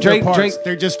like both their parts.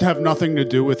 They just have nothing to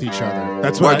do with each other.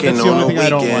 That's the only thing I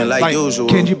don't like. Usual.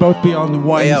 Can you both be on the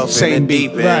one same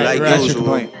beat?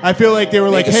 Right. I feel like they were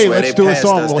like, hey, let's do a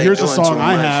song. Well, here's a song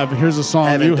I have. Here's a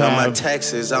song you have. My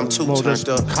taxes, I'm too we'll turned just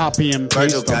up. Copy and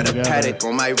paste Virgil them got a together. paddock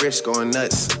on my wrist going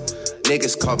nuts.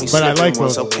 Niggas caught me But I like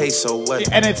once, both. okay, so what?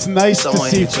 And it's nice to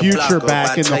see Future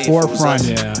back in the forefront,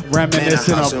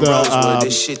 reminiscent of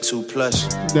this shit too plush.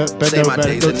 No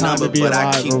Time to Be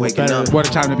Alive. What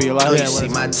a Time to Be Alive. You see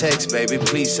my text, baby,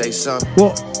 please say something.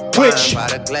 Well, which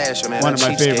one of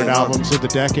my favorite albums of the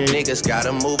decade. Niggas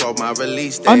gotta move on my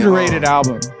release day. Underrated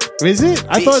album. Is it?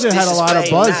 I thought it had a lot of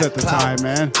buzz at the time,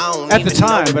 man. At the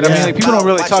time, but I mean, like, people don't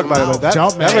really talk about it. But that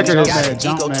record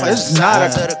is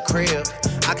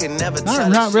It's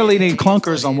not really any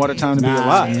clunkers on What a Time to Be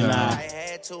Alive.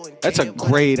 That's a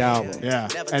great album. Yeah,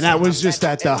 and that was just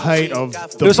at the height of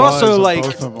the There's buzz also of like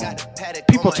both of them.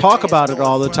 people talk about it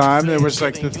all the time. There was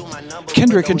like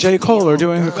Kendrick and J. Cole are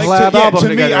doing a collab to album me,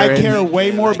 together. I care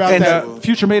way more about that.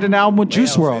 Future made an album with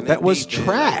Juice WRLD that was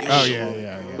trash. Oh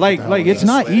yeah. Like it's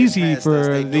not easy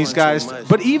for these guys.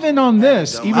 But even on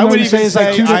this, even though you say it's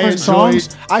like two different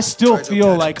songs, I still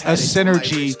feel like a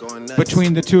synergy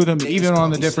between the two of them, even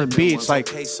on the different beats.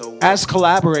 Like as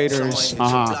collaborators,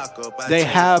 they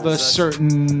have a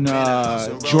certain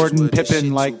Jordan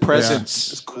Pippen like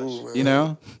presence. You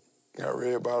know? Got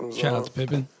red bottoms. Shout out to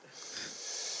Pippen.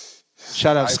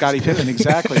 Shout out Scottie Pippen,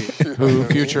 exactly. Who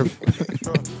Future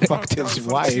fucked his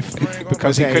wife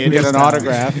because he couldn't get an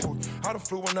autograph.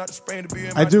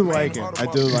 I do like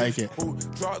it.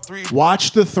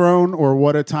 Watch the Throne or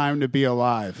What a Time to Be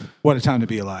Alive. What a Time to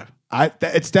Be Alive.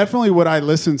 It's definitely what I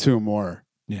listen to more.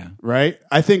 Yeah. Right?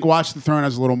 I think Watch the Throne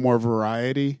has a little more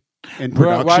variety in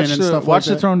production and stuff like that. Watch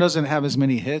the Throne doesn't have as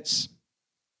many hits.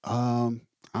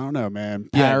 I don't know, man.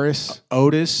 Paris,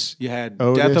 Otis. You had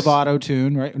Death of Auto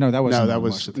Tune, right? No, that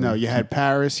wasn't. You had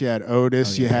Paris. You had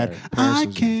Otis. You had I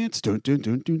Can't.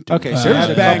 Okay, so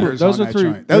there's bangers. Those are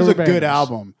three. That was a good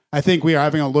album. I think we are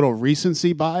having a little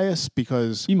recency bias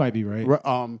because you might be right.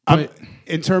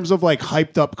 In terms of like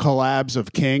hyped up collabs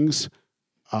of Kings,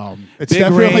 it's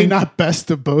definitely not Best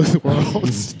of Both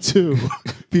Worlds 2,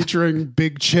 featuring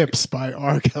Big Chips by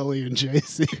R. Kelly and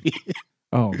Jay-Z.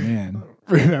 Oh man.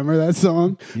 Remember that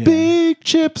song? Yeah. Big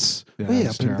Chips. Yeah, Way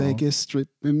up terrible. in Vegas,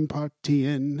 stripping,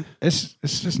 partying. It's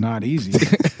just not easy.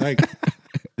 Like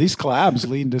these collabs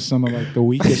lead to some of like the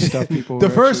weakest stuff people. The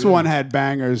first one had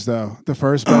bangers though. The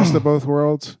first Best of Both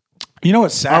Worlds. You know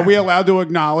what's sad? Are we allowed to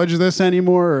acknowledge this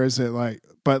anymore, or is it like?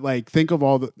 But like, think of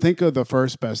the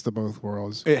first Best of Both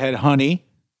Worlds. It had Honey.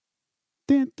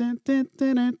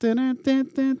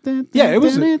 Yeah, it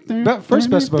was. That first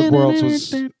Best of Worlds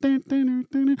was it?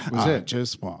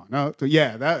 Just one. No,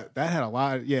 yeah, that had a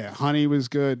lot. Honey was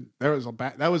good. That was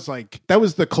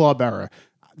the club era.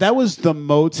 That was the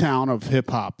Motown of hip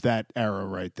hop. That era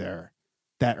right there,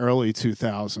 that early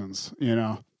 2000s. It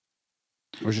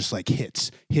was just like hits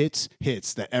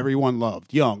that everyone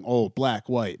loved. Young, old, black,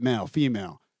 white, male,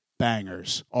 female,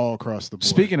 bangers all across the board.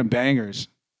 Speaking of bangers,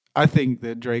 I think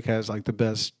that Drake has like the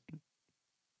best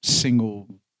single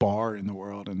bar in the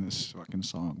world in this fucking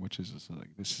song, which is just like,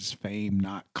 this is fame,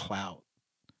 not clout.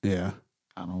 Yeah.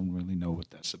 I don't really know what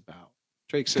that's about.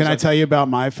 Drake says, can I tell you about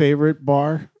my favorite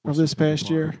bar of this past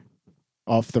year?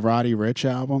 Off the Roddy Ricch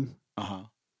album.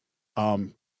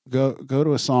 Go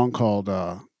to a song called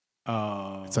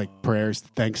it's like Prayers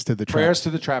to the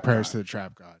Trap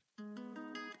God.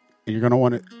 And you're gonna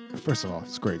want it. First of all,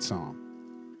 it's a great song.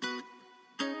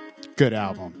 Good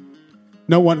album.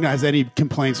 No one has any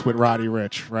complaints with Roddy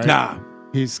Ricch, right? Nah.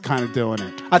 He's kind of doing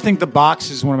it. I think The Box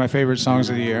is one of my favorite songs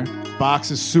of the year.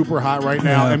 Box is super hot right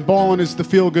now, and Ballin' is the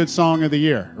feel-good song of the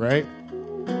year, right?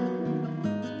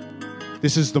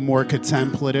 This is the more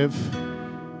contemplative.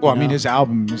 Well, I mean, his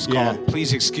album is called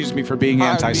Please Excuse Me for Being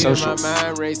Antisocial. My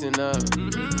mind racing up.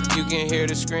 You can hear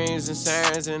the screams and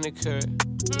sirens in the cut.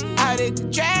 I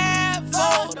did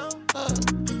travel.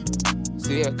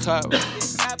 See a cup.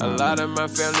 A lot of my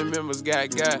family members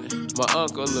got. My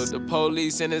uncle looked the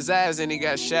police in his eyes and he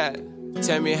got shot.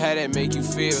 Tell me how that make you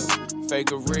feel.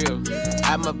 Fake or real?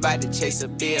 I'm about to chase a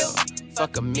bill.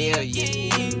 Fuck $1 million.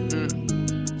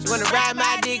 She wanna ride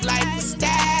my dick like a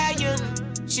stallion.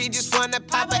 She just wanna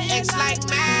pop an X like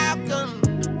Malcolm.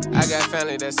 I got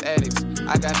family that's addicts.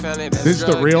 I got family that's this is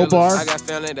the real killers. bar? I got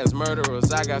family that's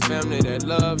murderers. I got family that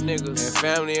love niggas. And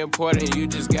family important, you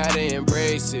just gotta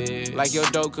embrace it. Like your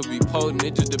dough could be potent,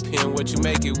 it just depends what you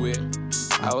make it with.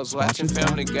 I was watching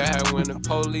Family Guy when the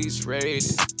police raided.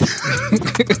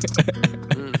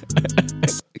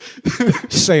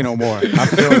 Say no more. I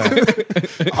feel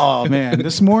that. Oh man,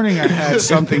 this morning I had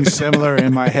something similar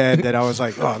in my head that I was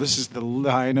like, "Oh, this is the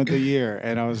line of the year,"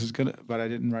 and I was just but I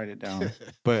didn't write it down.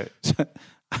 But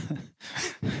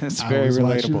it's very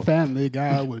relatable. Family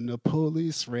Guy when the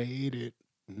police raided.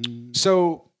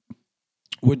 So,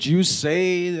 would you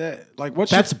say that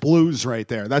that's blues right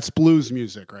there? That's blues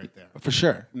music right there for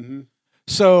sure. Mm-hmm.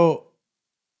 So,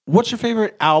 what's your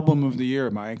favorite album of the year,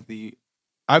 Mike?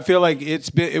 I feel like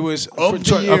it was of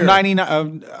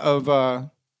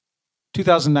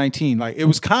 2019. Like it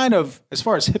was kind of, as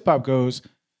far as hip hop goes,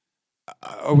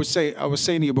 I was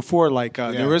saying to you before, like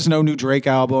there was no new Drake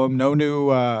album, no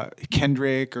new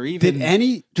Kendrick, or even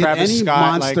Travis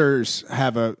Scott. Monsters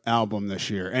have an album this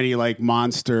year? Any like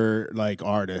monster like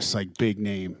artists, like big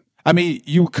name? I mean,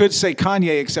 you could say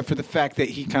Kanye, except for the fact that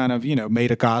he kind of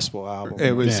made a gospel album.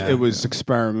 It was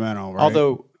experimental, right?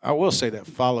 Although I will say that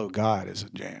Follow God is a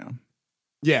jam.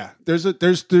 Yeah, there's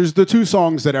the two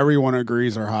songs that everyone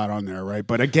agrees are hot on there, right?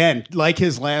 But again, like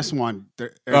his last one,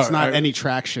 there's not any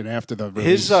traction after the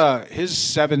release. His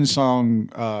 7-song,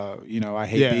 I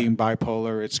Hate Being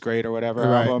Bipolar, It's Great or whatever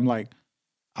album. Like,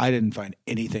 I didn't find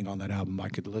anything on that album I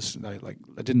could listen. I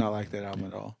did not like that album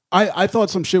at all. I thought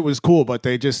some shit was cool, but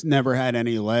they just never had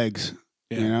any legs.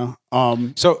 Yeah.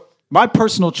 So my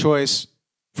personal choice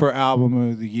for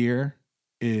album of the year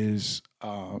is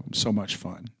So Much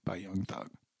Fun by Young Thug.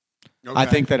 Okay. I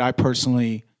think that I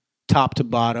personally, top to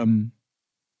bottom,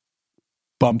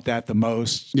 bumped that the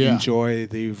most. Yeah. Enjoy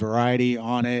the variety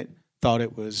on it. Thought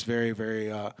it was very,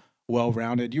 very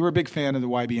well-rounded. You were a big fan of the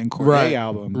YBN Cordae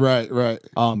album. Right.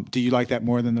 Do you like that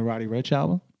more than the Roddy Ricch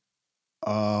album?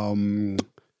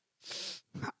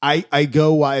 I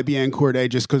go YBN Cordae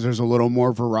just because there's a little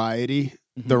more variety.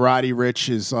 Mm-hmm. The Roddy Ricch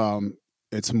is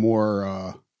it's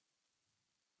more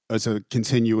it's a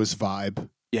continuous vibe.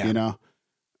 Yeah.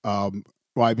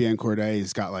 YBN Cordae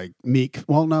has got like Meek.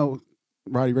 Well, no,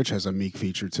 Roddy Ricch has a Meek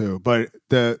feature too, but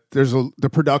the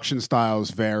production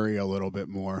styles vary a little bit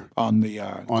more on the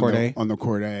Cordae. On the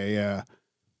Cordae, yeah.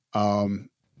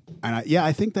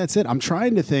 I think that's it. I'm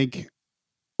trying to think.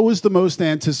 What was the most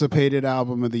anticipated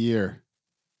album of the year?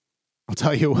 I'll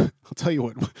tell you what.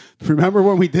 Remember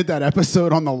when we did that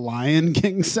episode on the Lion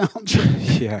King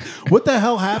soundtrack? Yeah. What the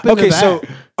hell happened to that? So,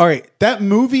 all right. That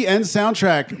movie and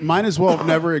soundtrack might as well have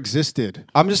never existed.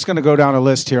 I'm just going to go down a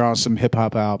list here on some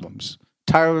hip-hop albums.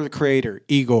 Tyler, the Creator,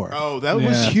 Igor. Oh, that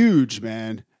was huge,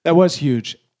 man. That was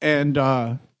huge. And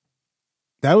that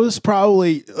was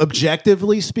probably,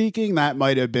 objectively speaking, that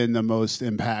might have been the most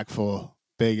impactful,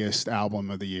 biggest album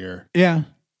of the year. Yeah,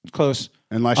 close.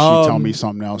 Unless you tell me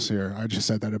something else here. I just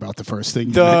said that about the first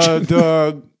thing you mentioned.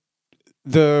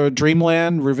 the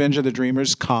Dreamland Revenge of the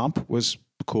Dreamers comp was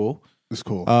cool. It's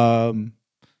cool.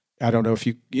 I don't know if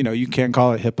you can't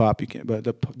call it hip hop. You can't, but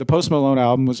the Post Malone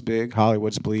album was big.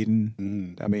 Hollywood's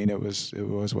Bleeding. I mean, it was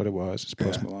what it was. It's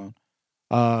Post Malone.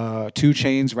 2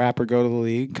 Chainz, Rapper Go to the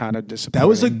League, kind of disappointing. That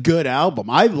was a good album.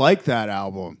 I liked that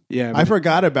album. Yeah, I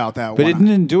forgot about that but one. But it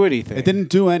didn't do anything. It didn't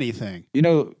do anything.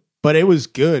 But it was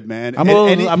good, man. I'm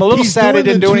a little sad it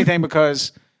didn't do anything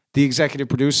because the executive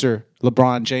producer,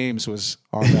 LeBron James, was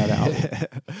on that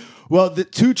album. Well, the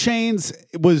 2 Chainz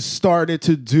was started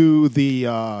to do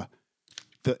the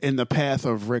in the path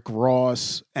of Rick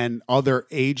Ross and other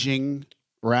aging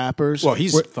rappers. Well,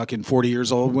 he's fucking 40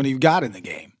 years old when he got in the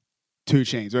game. 2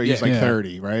 Chainz, right? He's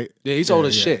 30, right? Yeah, he's old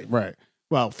as shit. Right.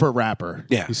 Well, for a rapper,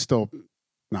 he's still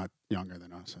not younger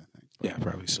than us, I think. But,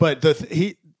 probably so. But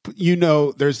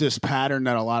there's this pattern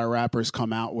that a lot of rappers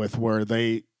come out with where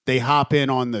they hop in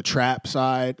on the trap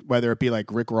side, whether it be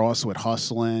like Rick Ross with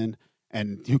Hustlin'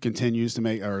 and who continues to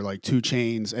make, or like 2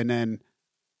 Chainz, and then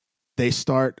they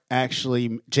start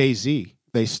Jay-Z,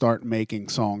 they start making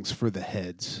songs for the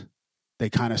heads. They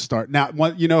kind of start now,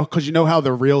 because you know how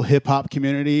the real hip hop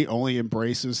community only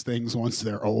embraces things once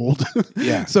they're old.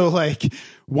 Yeah. So like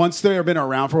once they've been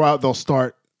around for a while, they'll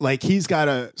start. Like he's got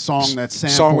a song that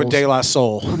samples. Song with De La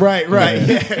Soul. Right.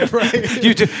 Yeah, right.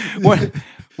 You do.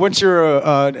 Once you're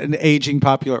an aging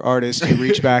popular artist, you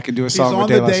reach back and do a song with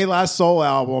De La Soul. He's on the De La Soul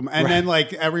album. And then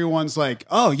like everyone's like,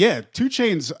 oh yeah, 2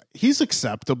 Chainz, he's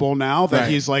acceptable now that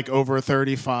he's like over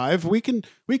 35. We can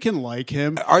like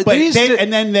him.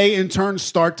 And then they in turn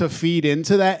start to feed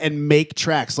into that and make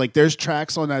tracks. Like there's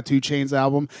tracks on that 2 Chainz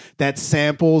album that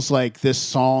samples like this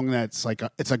song that's like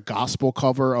it's a gospel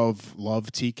cover of Love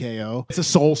TKO. It's a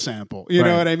soul sample. You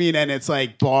know what I mean? And it's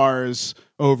like bars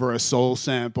over a soul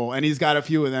sample, and he's got a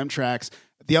few of them tracks.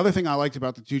 The other thing I liked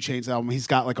about the 2 Chainz album, he's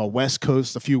got like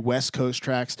a few West Coast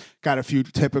tracks, got a few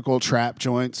typical trap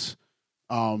joints.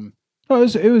 I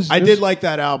did like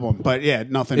that album, but yeah,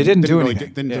 nothing. It didn't do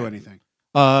anything. Didn't do anything.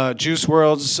 Juice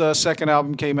WRLD's second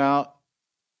album came out.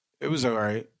 It was all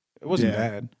right. It wasn't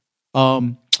bad.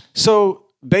 So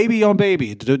Baby on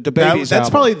Baby, the Baby's that's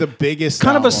album. probably the biggest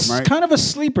kind album, of kind of a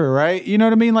sleeper, right? You know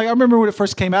what I mean? Like I remember when it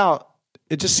first came out,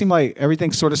 it just seemed like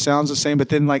everything sort of sounds the same. But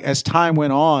then, like as time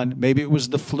went on, maybe it was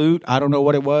the flute. I don't know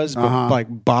what it was, but like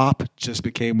Bop just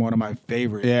became one of my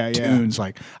favorite tunes.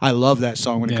 Like I love that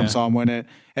song when it comes on. When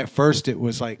at first it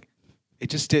was like it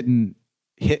just didn't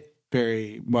hit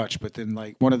very much, but then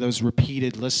like one of those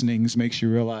repeated listenings makes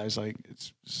you realize like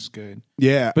it's good.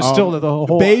 Yeah, but still the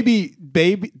whole Baby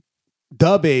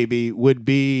would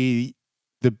be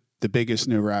the biggest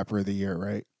new rapper of the year,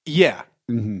 right? Yeah,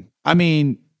 I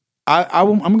mean.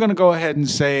 I'm going to go ahead and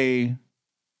say,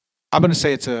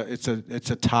 it's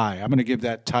a tie. I'm going to give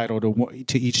that title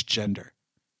to each gender.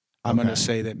 I'm going to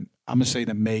say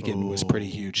that Megan was pretty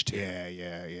huge too.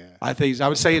 Yeah. I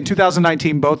would say in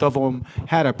 2019 both of them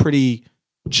had a pretty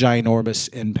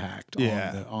ginormous impact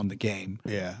on the game.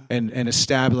 Yeah, and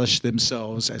established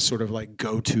themselves as sort of like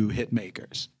go-to hit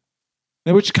makers.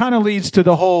 Which kind of leads to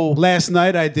the whole. Last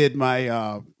night I did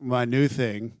my my new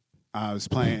thing. I was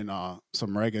playing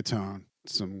some reggaeton.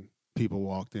 Some people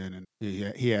walked in and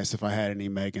he asked if I had any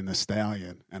Megan Thee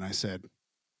Stallion, and I said,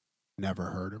 "Never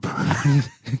heard of her,"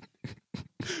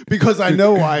 because I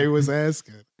know why he was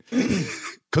asking.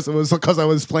 Because I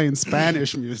was playing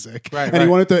Spanish music, and he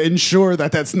wanted to ensure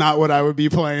that that's not what I would be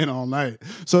playing all night.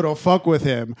 So to fuck with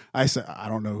him, I said, "I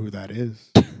don't know who that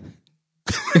is."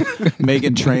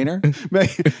 Megan Trainor,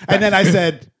 and then I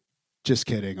said. Just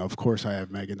kidding. Of course I have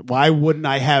Megan. Why wouldn't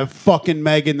I have fucking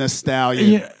Megan Thee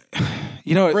Stallion?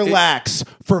 Relax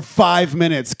for 5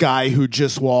 minutes, guy who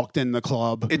just walked in the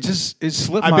club. It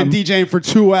slipped. I've been DJing for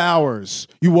 2 hours.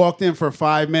 You walked in for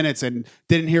 5 minutes and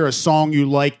didn't hear a song you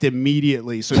liked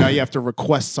immediately. So now you have to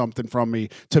request something from me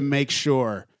to make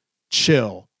sure.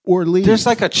 Chill. Or leave. There's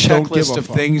like a checklist of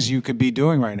things you could be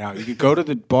doing right now. You could go to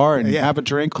the bar and have a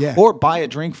drink, or buy a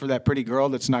drink for that pretty girl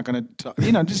that's not going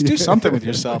to, just do something with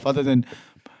yourself other than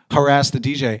harass the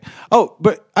DJ. Oh,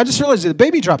 but I just realized that the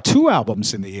Baby dropped 2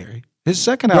 albums in the year. His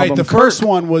second album, right? The first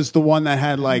one was the one that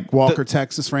had like Walker,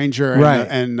 Texas Ranger,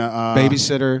 and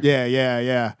Babysitter.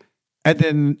 Yeah.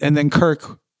 And then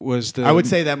Kirk was the. I would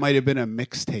say that might have been a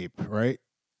mixtape, right?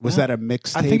 Was that a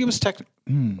mixtape? I think it was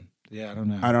Yeah, I don't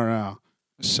know.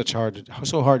 So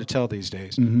hard to tell these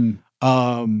days.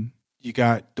 Mm-hmm. You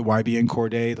got the YBN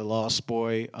Corday, the Lost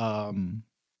Boy,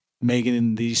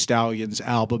 Megan Thee Stallion's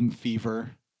album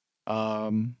Fever.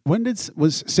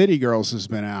 Was City Girls has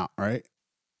been out, right?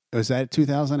 Was that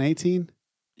 2018?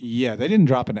 Yeah, they didn't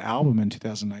drop an album in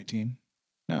 2019.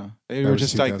 No, they were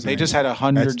just like they just had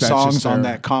 100 songs on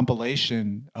that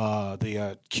compilation,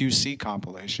 the QC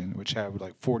compilation, which had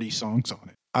like 40 songs on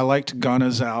it. I liked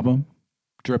Gunna's album,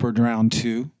 Drip or Drown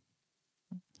 2.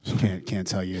 Can't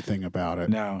tell you a thing about it.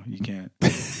 No, you can't.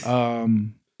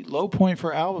 Low point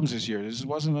for albums this year. This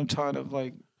wasn't a ton of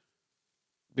like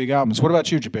big albums. What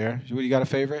about you, Jaber? You got a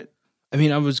favorite? I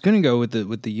mean, I was gonna go with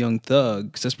the Young Thug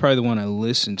because that's probably the one I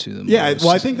listen to the most. Yeah,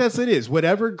 well, I think it is.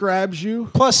 Whatever grabs you.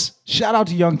 Plus, shout out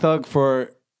to Young Thug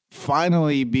for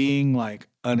finally being like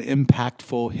an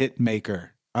impactful hit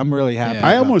maker. I'm really happy.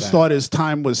 I almost thought his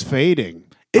time was fading.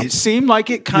 It seemed like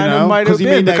it kind of might have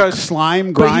been because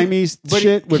slime, grimy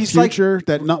shit with Future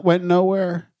that went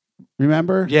nowhere.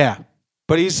 Remember? Yeah.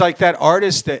 But he's like that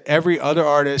artist that every other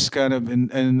artist kind of,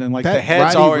 and like the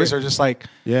heads always are just like,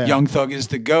 Young Thug is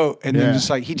the GOAT. And then just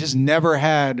like, he just never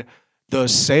had the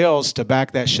sales to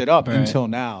back that shit up until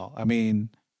now. I mean.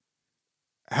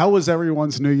 How was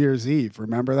everyone's New Year's Eve?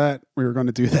 Remember that? We were going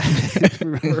to do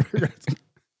that.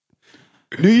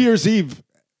 New Year's Eve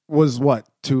was what,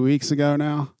 2 weeks ago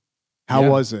now? How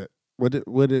was it?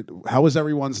 How was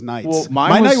everyone's night? Well,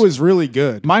 my night was really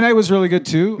good. My night was really good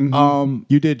too. Mm-hmm.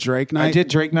 You did Drake night? I did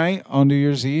Drake night on New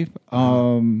Year's Eve.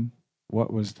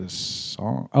 What was the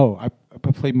song? Oh, I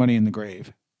played Money in the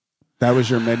Grave. That was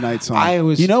your midnight song. I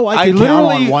can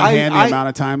count on one hand the amount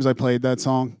of times I played that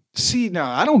song. See, no,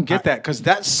 I don't get that because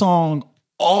that song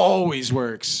always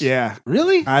works. Yeah.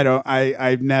 Really? I don't.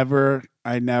 I've never.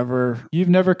 You've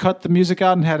never cut the music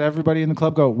out and had everybody in the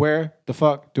club go, "Where the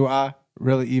fuck do I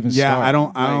really even start?" I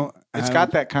don't. It's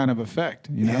got that kind of effect,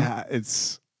 you know? Yeah,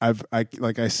 it's.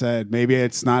 Like I said, maybe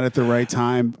it's not at the right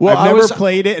time. Well, I've never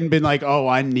played it and been like, "Oh,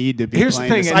 I need to be." Here's playing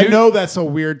the thing. This. I know that's a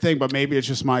weird thing, but maybe it's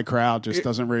just my crowd just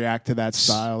doesn't react to that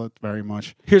style very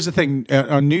much. Here's the thing: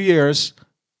 on New Year's,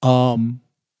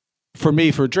 for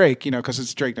me, for Drake, because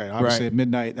it's Drake night. Obviously, at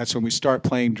midnight, that's when we start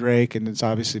playing Drake, and it's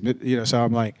obviously, so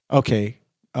I'm like, okay,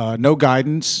 no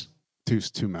guidance.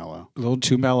 Too mellow. A little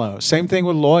too mellow. Same thing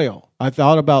with Loyal. I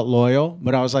thought about Loyal,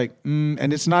 but I was like,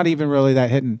 and it's not even really that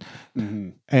hidden. Mm-hmm.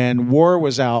 And War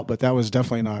was out, but that was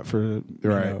definitely not for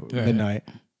midnight.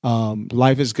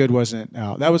 Life is Good wasn't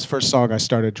out. That was the first song I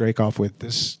started Drake off with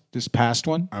this past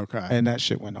one. Okay. And that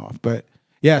shit went off. But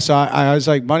yeah, so I was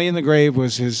like, Money in the Grave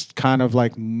was his kind of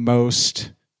like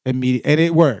most immediate, and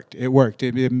it worked. It worked.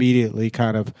 It immediately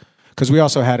kind of, because we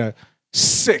also had a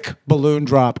sick balloon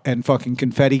drop and fucking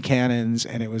confetti cannons,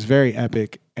 and it was very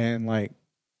epic, and like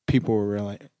people were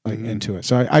really like into it.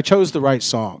 So I chose the right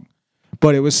song,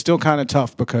 but it was still kind of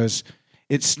tough because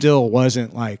it still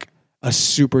wasn't like a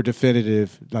super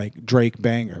definitive like Drake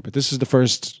banger. But this is the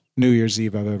first New Year's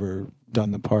Eve I've ever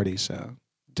done the party, so I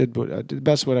did the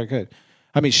best what I could.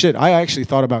 I mean, shit, I actually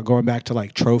thought about going back to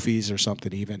like Trophies or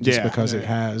something even, just because it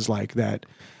has like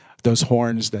those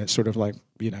horns that sort of like,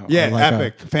 like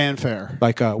epic fanfare.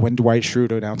 Like when Dwight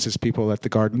Schrute announces people at the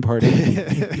garden party.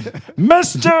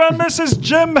 Mr. and Mrs.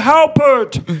 Jim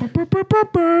Halpert.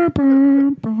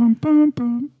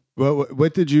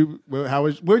 What did you?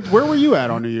 Where were you at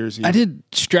on New Year's Eve? I did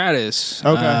Stratus.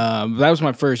 Okay, that was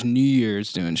my first New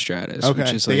Year's doing Stratus. Okay,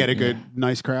 which is they like, had a good,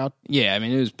 nice crowd. Yeah, I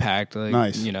mean it was packed. Like,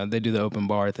 nice. They do the open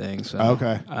bar thing. So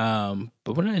okay.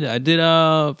 But what I did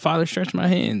Father Stretch My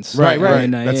Hands. Right.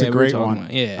 That's a great one.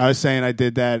 Yeah, I was saying I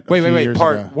did that. Wait.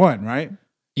 Part 1, right?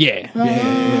 Yeah.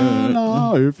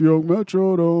 If Young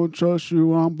Metro don't trust you,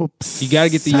 you got to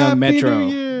get the Young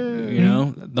Metro.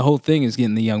 The whole thing is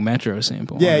getting the Young Metro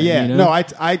sample. Yeah. No,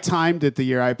 I timed it the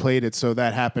year I played it, so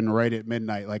that happened right at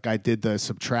midnight. Like I did the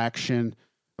subtraction,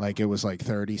 like it was like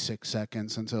 36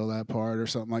 seconds until that part or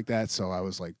something like that. So I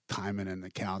was like timing in the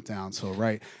countdown. So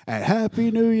right at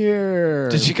Happy New Year.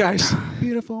 Did you guys?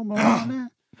 Beautiful morning.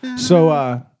 So,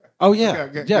 oh yeah.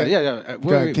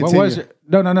 What was it?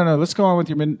 No. Let's go on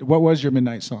with what was your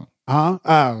midnight song? Wait.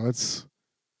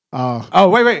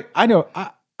 I know.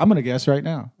 I'm gonna guess right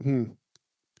now.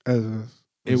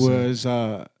 It was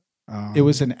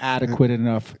an adequate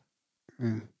enough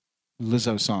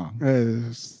Lizzo song.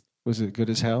 Was it Good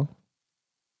as Hell?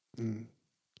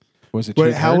 Was it?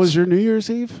 Wait, how was your New Year's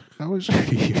Eve?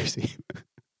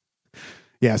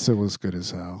 Yes, it was Good as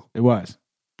Hell. It was.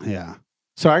 Yeah.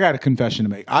 So I got a confession to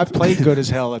make. I've played Good as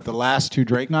Hell at the last 2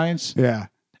 Drake nights. Yeah.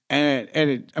 And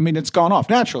it's gone off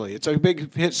naturally. It's a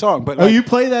big hit song. But you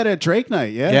play that at Drake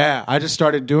night, yeah? Yeah, I just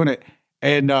started doing it.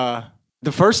 And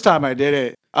the first time I did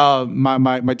it,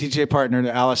 my DJ partner,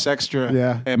 Alice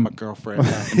Extra, and my girlfriend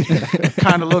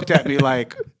kind of looked at me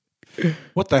like,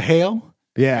 what the hell?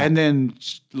 Yeah. And then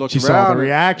looked she around. saw the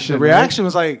reaction. The reaction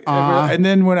was like, and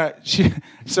then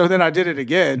so then I did it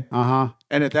again.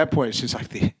 And at that point, she's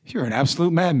like, "You're an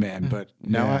absolute madman." But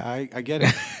no, I get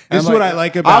it. This is what I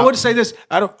like about. I would say this.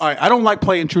 I don't like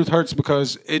playing Truth Hurts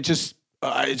because it just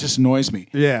annoys me.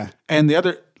 Yeah. And the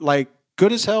other, like,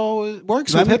 Good as Hell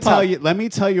works. Let me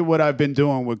tell you what I've been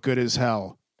doing with Good as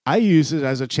Hell. I use it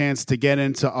as a chance to get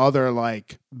into other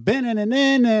like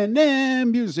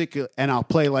music, and I'll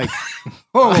play like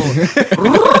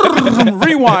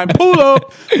rewind, pull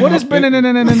up. What is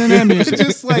music?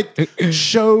 Just like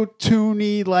show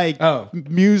tuney, like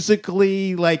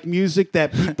musically, like music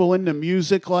that people into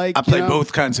music like. I play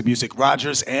both kinds of music,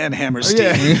 Rodgers and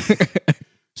Hammerstein. Yeah.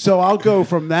 So I'll go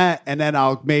from that, and then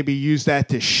I'll maybe use that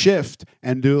to shift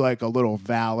and do like a little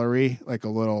Valerie, like a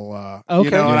little,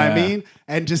 you know what I mean?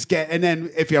 And just and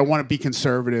then if I want to be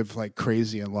conservative, like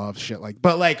Crazy in Love, shit like,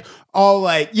 but like all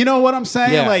like, you know what I'm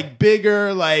saying? Yeah. Like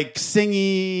bigger, like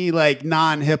singy, like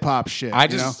non-hip hop shit. I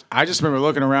just remember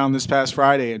looking around this past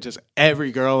Friday and just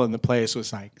every girl in the place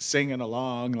was like singing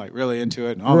along, like really into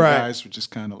it. And all the guys were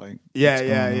just kind of like,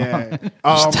 yeah.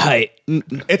 It's tight.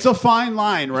 It's a fine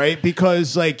line, right?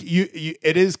 Because like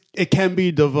it can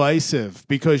be divisive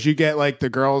because you get like the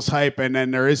girls hype, and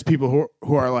then there is people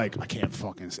who are like, I can't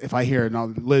fucking, if I hear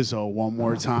another Lizzo one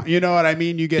more time, you know what I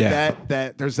mean? You get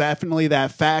that there's definitely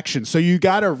that faction. So you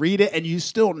got to read it, and you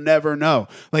still never know.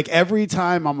 Like every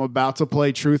time I'm about to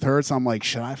play Truth Hurts, I'm like,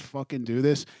 should I fucking do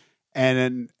this? And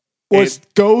then it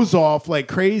goes off like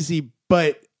crazy,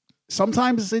 but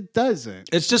sometimes it doesn't.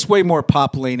 It's just way more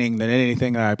pop leaning than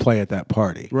anything that I play at that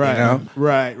party. Right. You know?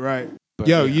 Right. But,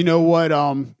 yo, you know what?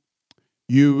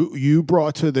 You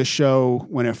brought to the show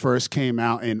when it first came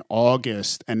out in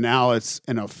August, and now it's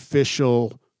an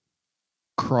official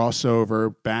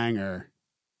crossover banger.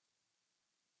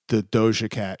 The Doja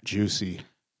Cat Juicy.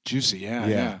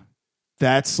 Yeah.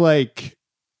 That's like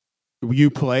you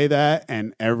play that,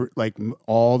 and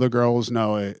all the girls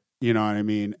know it. You know what I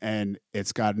mean? And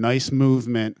it's got nice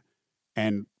movement,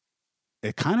 and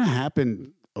it kind of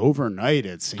happened overnight.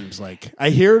 It seems like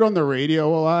I hear it on the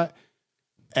radio a lot.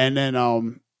 And then,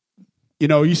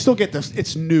 you still get this.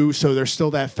 It's new, so there's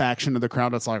still that faction of the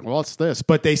crowd that's like, well, it's this.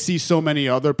 But they see so many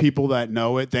other people that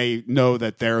know it. They know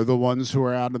that they're the ones who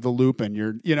are out of the loop, and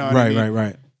you know what I mean?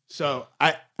 Right. So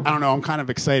I don't know. I'm kind of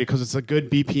excited because it's a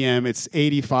good BPM. It's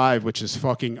 85, which is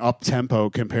fucking up tempo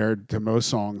compared to most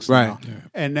songs. Right. Now. Yeah.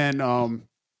 And then,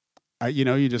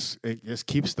 it just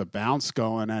keeps the bounce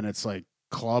going, and it's like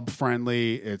club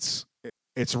friendly. It's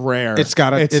rare. It's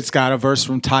got a verse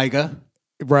from Tyga.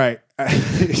 Right.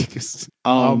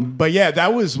 But yeah,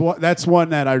 that's one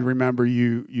that I remember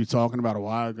you talking about a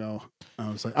while ago. I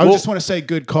was like, I just want to say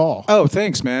good call. Oh,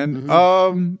 thanks, man.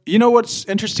 Mm-hmm. You know what's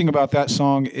interesting about that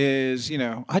song is,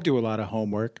 I do a lot of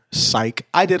homework. Psych.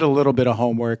 I did a little bit of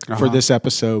homework for this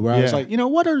episode where I was like,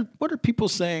 what are people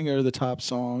saying are the top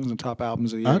songs and top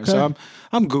albums of the year? Okay. So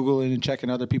I'm Googling and checking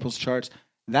other people's charts.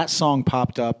 That song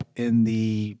popped up in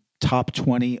the top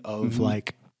 20 of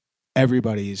like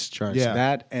everybody's charts. Yeah.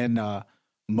 That and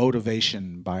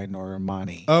Motivation by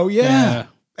Normani. Oh yeah.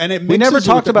 And we never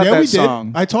talked about that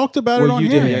song. I talked about it on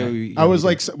here. Yeah, I was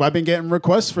like, I've been getting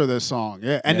requests for this song.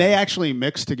 Yeah. And they actually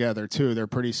mix together too. They're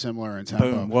pretty similar in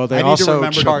tempo. Boom. Well, they also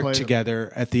chart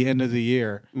together at the end of the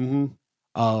year.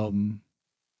 Mm-hmm.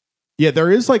 Yeah,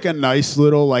 there is like a nice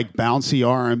little like bouncy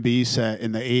R&B set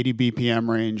in the 80 BPM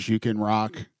range you can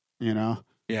rock, Yeah.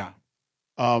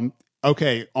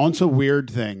 Okay, on to weird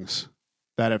things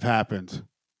that have happened.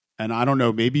 And I don't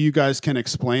know, maybe you guys can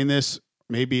explain this.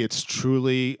 Maybe it's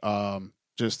truly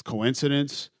just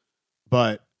coincidence.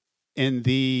 But in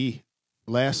the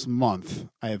last month,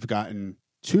 I have gotten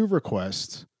 2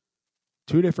 requests,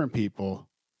 2 different people,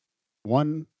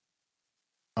 one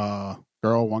girl,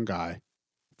 one guy,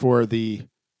 for the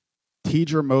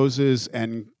Tidra Moses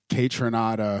and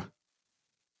Katronada,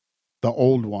 the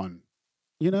old one.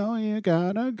 You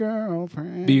got a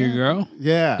girlfriend. Be Your Girl?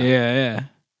 Yeah.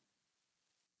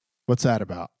 What's that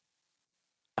about?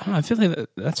 I feel like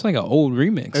that's like an old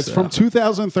remix. It's from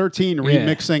 2013,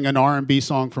 remixing an R&B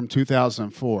song from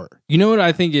 2004. You know what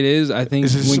I think it is? I think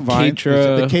when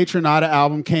the Katronada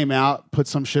album came out, put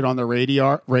some shit on the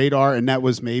radar, and that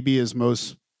was maybe his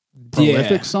most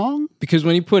prolific song. Because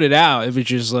when he put it out, it was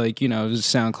just like, it was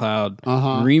a SoundCloud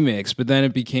remix, but then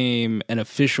it became an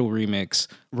official remix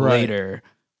later.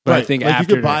 But I think after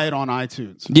you could buy it on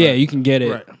iTunes. Yeah, you can get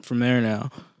it from there now.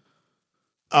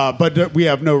 But we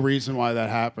have no reason why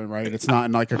that happened, right? It's not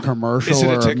in like a commercial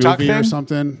or a movie or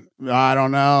something. I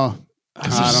don't know.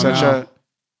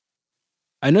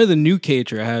 I know the new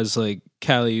Catra has like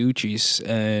Kali Uchis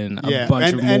and a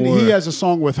bunch of more. And he has a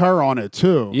song with her on it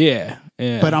too. Yeah.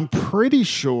 But I'm pretty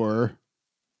sure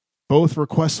both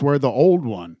requests were the old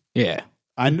one. Yeah.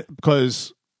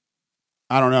 Because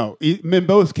I don't know. In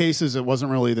both cases, it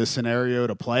wasn't really the scenario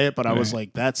to play it, but I was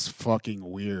like, that's fucking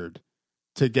weird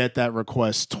to get that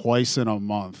request twice in a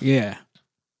month. Yeah.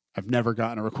 I've never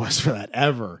gotten a request for that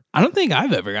ever. I don't think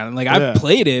I've ever gotten it. Like I've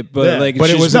played it, but like, but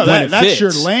it was that's fits.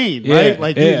 your lane, right?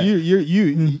 Like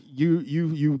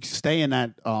you stay in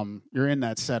that. You're in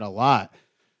that set a lot,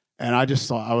 and I just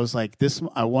thought I was like this.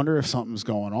 I wonder if something's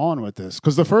going on with this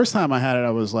because the first time I had it,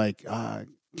 I was like,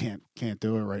 can't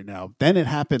do it right now. Then it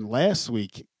happened last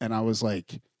week, and I was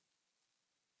like,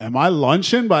 am I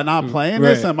lunching by not playing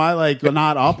this? Am I like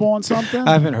not up on something?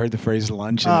 I haven't heard the phrase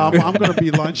lunching. I'm going to be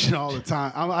lunching all the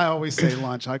time. I always say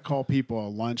lunch. I call people a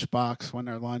lunch box when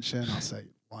they're lunching. I'll say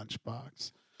lunch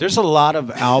box. There's a lot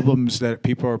of albums that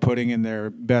people are putting in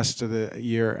their best of the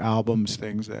year albums,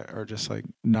 things that are just like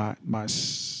not my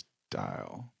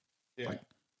style. Yeah.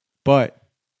 But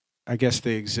I guess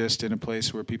they exist in a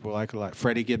place where people like a lot.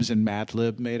 Freddie Gibbs and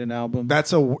Madlib made an album.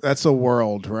 That's a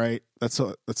world, right? That's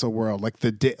a world like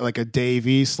like a Dave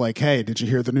East. Like, hey, did you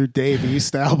hear the new Dave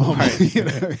East album? Right. You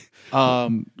know?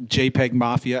 JPEG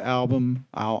Mafia album.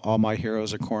 All My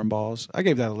Heroes Are Cornballs. I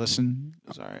gave that a listen. It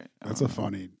was all right. That's a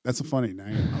funny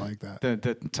name. I like that.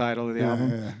 The title of the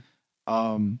album.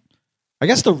 Yeah. I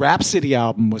guess the Rhapsody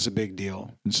album was a big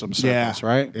deal in some circles,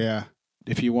 right? Yeah.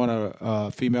 If you want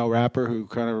a female rapper who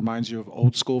kind of reminds you of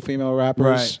old school female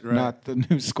rappers, right. not the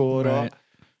new school at all.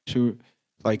 She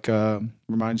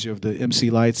reminds you of the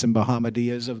MC Lights and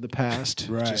Bahamadia of the past.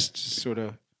 Right. Just sort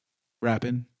of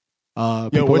rapping.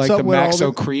 People like the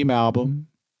Maxo Cream album.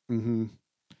 Mm-hmm.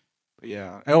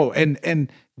 Yeah. Oh,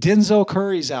 and Denzel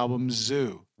Curry's album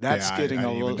Zoo. That's getting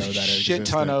a shit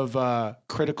ton of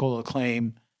critical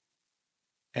acclaim.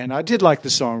 And I did like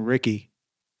the song Ricky,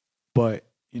 but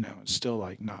it's still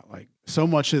not so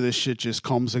much of this shit just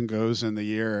comes and goes in the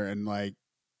year, and like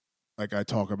I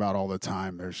talk about all the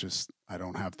time. There's just I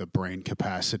don't have the brain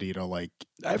capacity to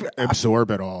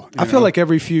absorb it all. I feel like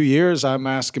every few years I'm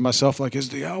asking myself is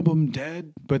the album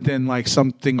dead? But then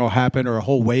something will happen or a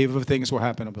whole wave of things will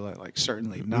happen. I'll be like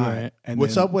certainly not. Right. And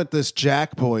what's up with this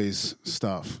Jack Boys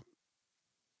stuff?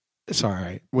 It's all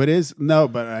right. What is no,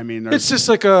 but I mean, it's just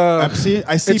like a. I see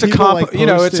it's people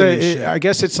I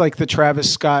guess it's like the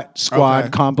Travis Scott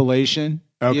Squad compilation.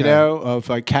 Okay. Of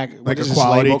like a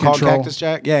quality control. Cactus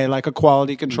Jack. Yeah, like a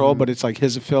quality control, but it's like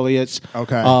his affiliates.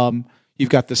 Okay. You've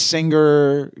got the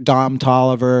singer Don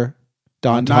Toliver.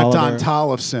 Not Don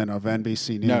Tollefson of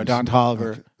NBC News. No, Don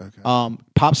Toliver. Okay.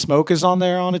 Pop Smoke is on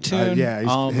there on a tune.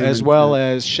 As well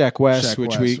as Sheck West,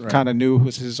 which we kind of knew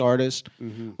was his artist.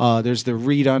 Mm-hmm. There's the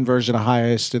redone version of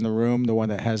Highest in the Room, the one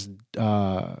that has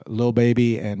Lil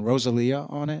Baby and Rosalia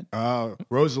on it.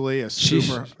 Rosalia,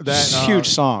 super. That's a huge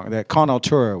song. That Con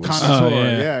Altura was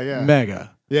yeah.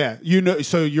 Mega. Yeah,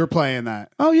 so you're playing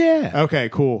that. Oh, yeah. Okay,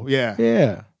 cool. Yeah.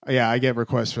 Yeah. Yeah, I get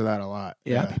requests for that a lot.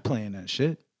 Yeah, I be playing that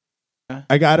shit.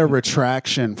 I got a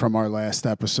retraction from our last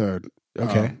episode.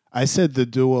 Okay. I said the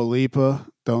Dua Lipa,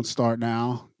 Don't Start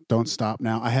Now, Don't Stop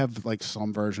Now. I have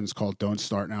some versions called Don't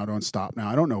Start Now, Don't Stop Now.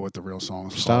 I don't know what the real song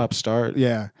is called. Start.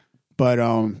 Yeah. But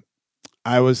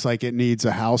I was like, it needs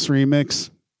a house remix.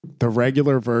 The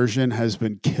regular version has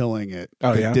been killing it.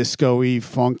 Oh, the disco-y,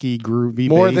 funky, groovy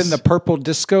More bass. than the purple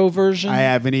disco version? I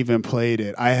haven't even played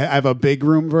it. I have a big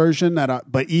room version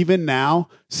but even now,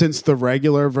 since the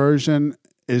regular version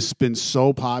has been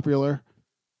so popular,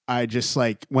 I just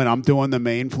when I'm doing the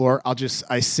main floor,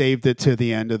 I saved it to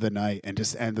the end of the night and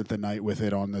just ended the night with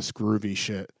it on this groovy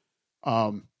shit.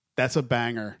 That's a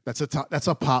banger. That's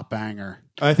a pop banger.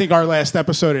 I think our last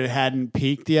episode it hadn't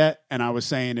peaked yet, and I was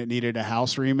saying it needed a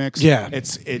house remix. Yeah,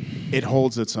 it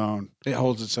holds its own. It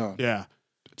holds its own. Yeah,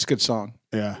 it's a good song.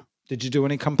 Yeah. Did you do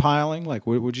any compiling? What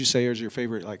would you say is your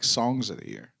favorite songs of the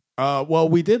year? Well,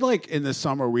 we did in the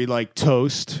summer. We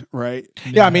Toast, right?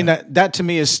 Yeah, I mean that to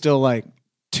me is still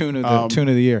tune of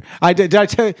the year. I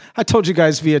told you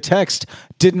guys via text.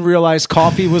 Didn't realize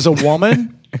Coffee was a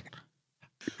woman.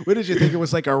 What did you think? It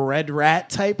was a Red Rat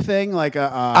type thing?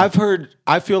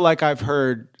 I feel like I've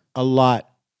heard a lot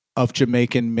of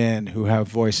Jamaican men who have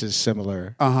voices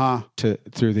similar to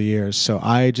through the years. So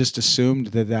I just assumed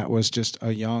that was just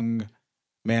a young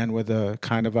man with a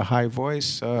kind of a high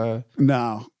voice.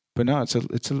 No. But no,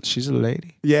 she's a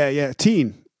lady. Yeah,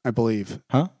 teen, I believe.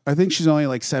 Huh? I think she's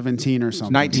only 17 or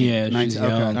something. 19. Yeah, 19. She's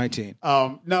young. 19.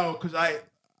 No, because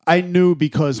I knew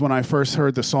because when I first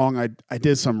heard the song, I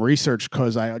did some research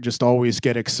because I just always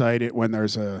get excited when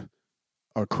there's a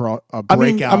breakout.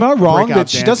 I'm not wrong that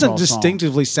she doesn't song.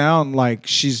 distinctively sound like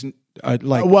she's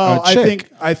like well, a chick.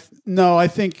 I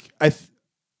think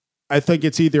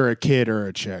it's either a kid or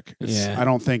a chick. I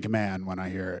don't think man when I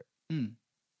hear it.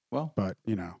 Well, but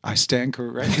I stand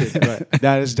corrected. But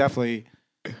that is definitely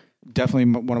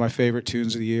one of my favorite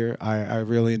tunes of the year. I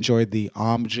really enjoyed the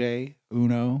Omj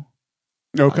Uno.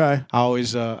 Okay. I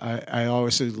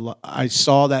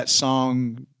saw that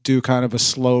song do kind of a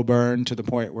slow burn to the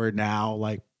point where now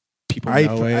like people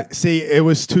know it. See, it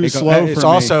was too slow. It's for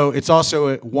also me. It's also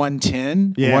at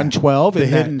 110, 112. The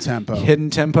hidden tempo. Hidden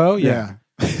tempo. Yeah.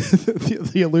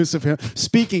 the elusive him.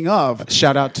 Speaking of,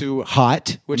 shout out to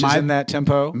Hot, which is in that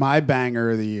tempo. My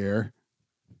banger of the year.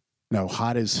 No,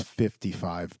 Hot is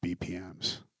 55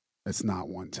 BPMs. It's not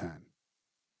 110.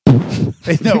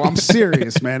 No, I'm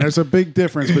serious, man. There's a big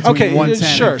difference between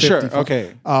 110 and 55.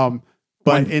 Okay.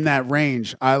 But in that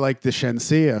range, I like the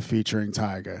Shensia featuring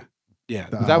Tyga. Yeah,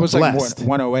 that was like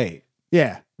 108.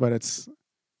 Yeah, but it's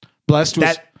Blessed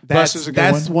was Blessed was a good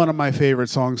one. That's one of my favorite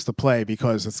songs to play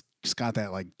because it's just got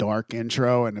that like dark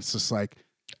intro and it's just like.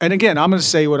 And again, I'm going to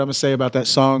say what I'm going to say about that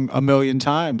song a million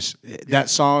times. That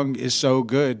song is so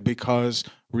good because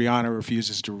Rihanna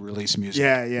refuses to release music.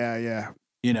 Yeah.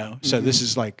 You know, so this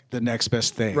is like the next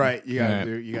best thing. Right. You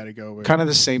got to go with kind of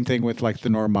the same thing with like the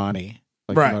Normani,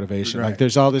 like right. motivation. Right. Like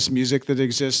there's all this music that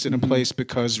exists in a place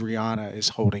because Rihanna is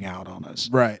holding out on us.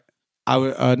 Right.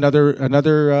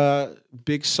 Another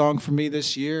big song for me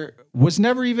this year was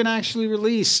never even actually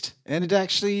released, and it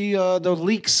actually the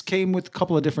leaks came with a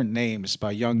couple of different names by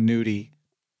Young Nudie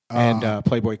and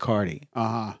Playboy Cardi.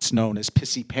 It's known as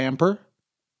Pissy Pamper,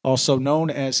 also known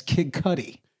as Kid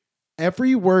Cudi.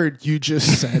 Every word you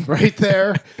just said right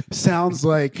there sounds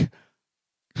like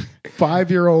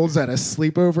 5-year-olds at a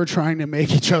sleepover trying to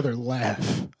make each other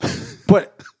laugh.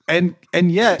 But and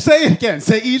yet, say it again.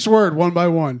 Say each word one by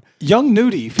one. Young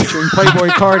Nudie featuring Playboy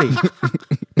Cardi,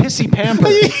 Pissy Pamper,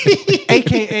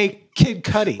 aka Kid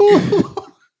Cudi.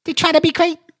 They trying to be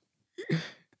great.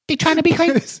 They trying to be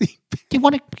great. They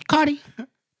want to Cardi.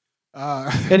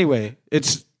 Anyway,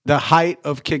 it's the height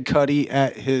of Kid Cudi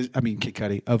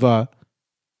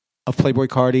of Playboy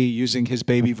Cardi using his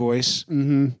baby voice,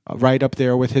 right up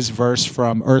there with his verse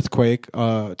from Earthquake,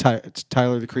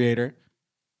 Tyler the Creator.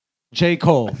 J.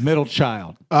 Cole, Middle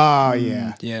Child. Oh,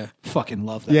 yeah. Yeah. Fucking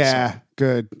love that song.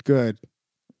 Good.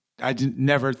 I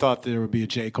never thought there would be a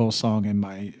J. Cole song in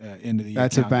my end of the year.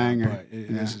 That's a banger. But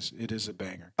it is a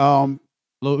banger. Lil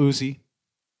Uzi,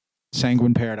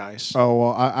 Sanguine Paradise. Oh,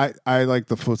 well, I like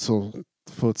the Futsal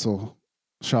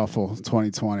Shuffle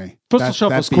 2020. Futsal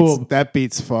Shuffle's cool. That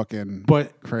beat's fucking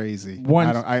crazy.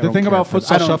 The thing about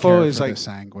Futsal Shuffle is like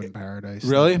Sanguine Paradise.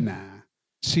 Really? Nah.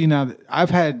 See, now I've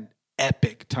had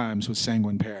epic times with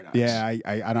Sanguine Paradise. Yeah,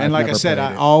 I don't. And like I said,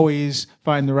 I always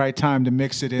find the right time to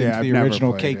mix it into the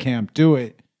original K Camp. Do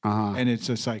it, and it's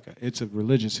just like it's a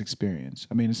religious experience.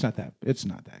 I mean, it's not that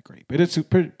great, but it's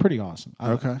pretty awesome.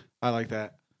 I like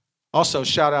that. Also,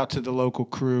 shout out to the local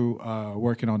crew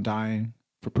working on Dying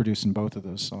for producing both of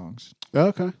those songs.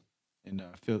 Okay, and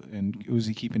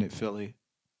Uzi keeping it Philly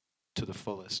to the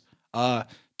fullest.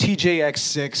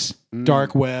 TJX6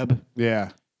 Dark Web.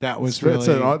 Yeah. That was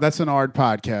that's an Ard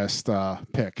podcast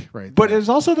pick, right? But it's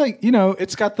also like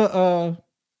it's got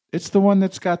it's the one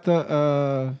that's got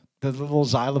the little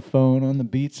xylophone on the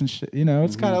beats and shit.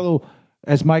 It's got a little,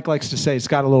 as Mike likes to say, it's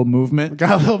got a little movement.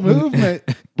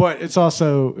 But it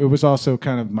was also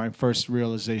kind of my first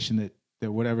realization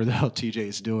that whatever the hell TJ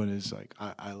is doing is like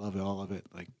I love all of it.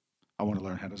 Like I want to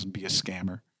learn how to be a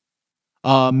scammer.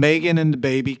 Megan and the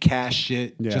Baby Cash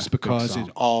Shit, just because it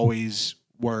always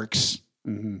works.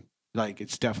 Mm-hmm. Like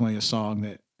it's definitely a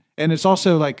song and it's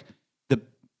also like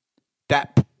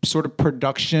that sort of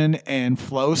production and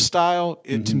flow style.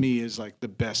 It to me is like the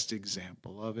best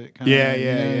example of it.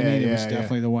 It was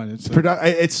definitely the one.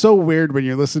 It's so weird when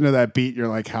you listen to that beat. You're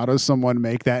like, how does someone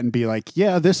make that and be like,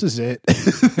 yeah, this is it?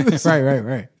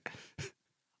 Right.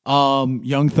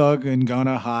 Young Thug and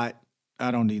Gunna Hot.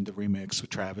 I don't need the remix with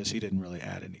Travis. He didn't really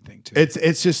add anything to it.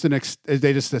 It's just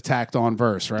they just attacked on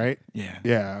verse, right? Yeah.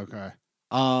 Yeah. Okay.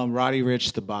 Roddy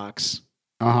Ricch, The Box.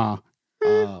 And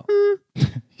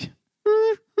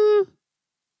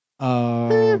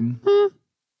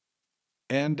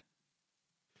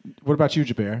what about you,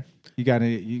 Jabbar? You got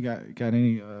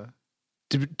any?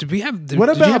 Did we have? What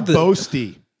about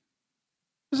Boasty?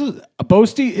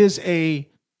 Boasty is a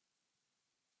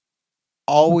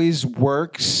always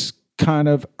works kind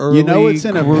of early it's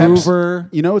in groover.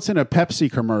 It's in a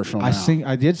Pepsi commercial now.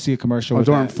 I did see a commercial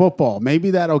during football.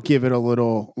 Maybe that'll give it a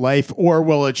little life, or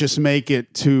will it just make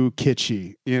it too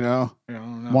kitschy? I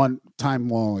don't know. One time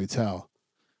will only tell.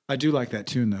 I do like that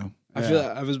tune though. I feel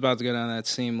like I was about to go down that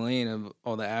same lane of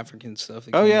all the African stuff.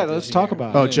 Oh yeah, let's talk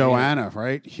about it. Oh, Joanna,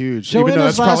 right? Huge. Joanna's Even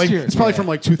though last year. It's probably from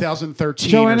like 2013.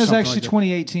 Joanna's or actually like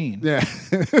 2018. Yeah.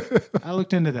 I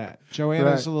looked into that.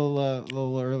 Joanna's a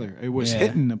little earlier. It was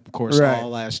hitting, of course, all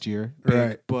last year.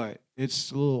 Big, but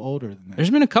it's a little older than that. There's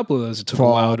been a couple of those that took a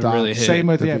while to really hit. Same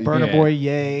with Burna Boy,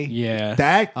 Yay. Yeah.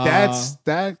 That's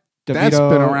been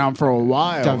around for a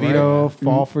while. Davido, right?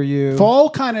 Fall for You. Fall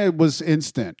kind of was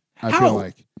instant, I feel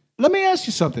like. Let me ask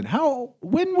you something.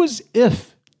 When was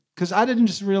If? Because I didn't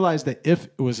just realize that If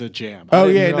was a jam.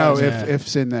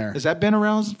 If's in there. Has that been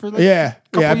around for like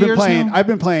I've been playing. Now? I've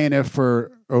been playing If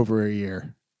for over a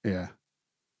year. Yeah.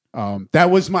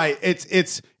 That was my.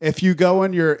 It's if you go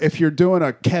in if you're doing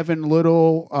a Kevin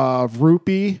Little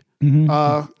rupee,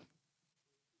 if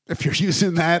you're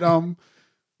using that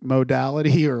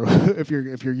modality, or if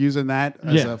you're using that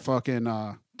as a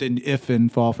fucking. Then If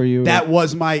and Fall for You. That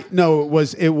was my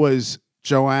it was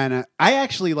Joanna. I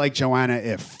actually like Joanna.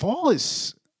 If Fall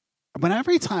is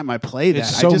every time I play that,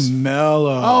 it's so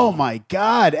mellow. Oh my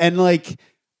God. And like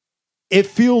it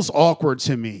feels awkward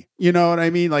to me. You know what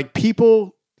I mean? Like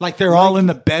people like they're all in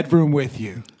the bedroom with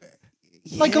you.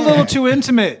 Like a little too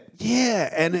intimate. Yeah.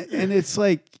 And it's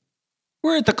like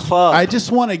we're at the club. I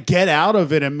just want to get out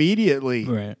of it immediately.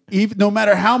 Right. Even no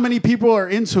matter how many people are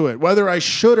into it, whether I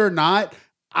should or not.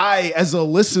 I, as a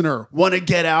listener, want to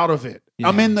get out of it. Yeah.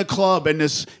 I'm in the club and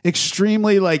this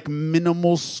extremely like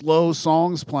minimal, slow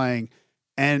songs playing,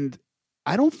 and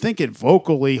I don't think it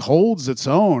vocally holds its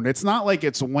own. It's not like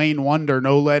it's Wayne Wonder,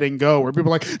 No Letting Go, where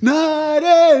people are like, night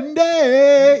and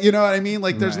day. You know what I mean?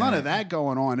 Like there's none of that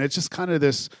going on. It's just kind of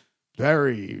this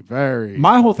very, very...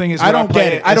 My whole thing is I don't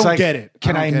get it. I don't get it.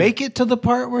 Can I make it to the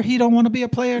part where he don't want to be a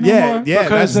player anymore? Yeah.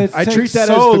 Because I treat that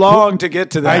so long to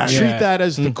get to that. I treat that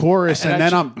as the chorus, and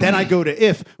then I go to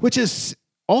If, which is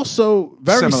also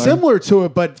very similar to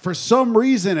it, but for some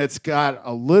reason it's got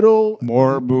a little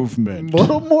more movement.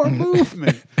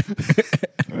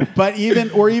 But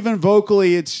even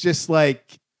vocally, it's just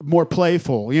like more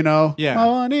playful, you know? Yeah.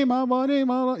 My money.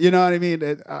 You know what I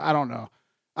mean? I don't know.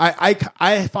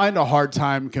 I find a hard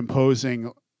time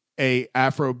composing a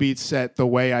Afrobeat set the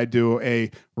way I do a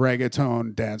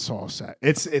reggaeton dancehall set.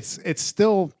 It's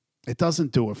still, it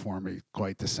doesn't do it for me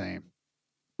quite the same.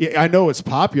 Yeah, I know it's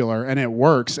popular and it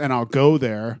works, and I'll go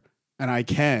there and I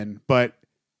can, but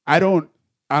I don't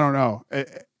know.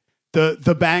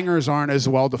 The bangers aren't as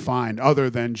well defined other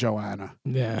than Joanna.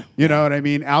 Yeah. You know what I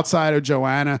mean? Outside of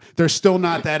Joanna, there's still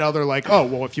not that other like, oh,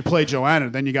 well, if you play Joanna,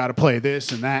 then you got to play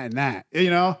this and that and that. You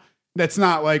know? That's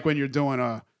not like when you're doing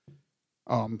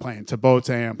I'm playing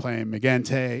Tabote, I'm playing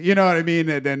Megente. You know what I mean?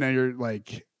 And then you're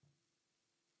like,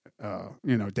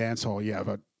 dance hall. You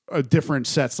have a different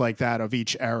sets like that of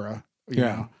each era. You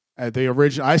know? The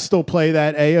original, I still play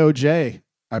that AOJ.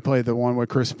 I play the one with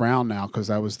Chris Brown now because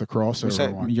that was the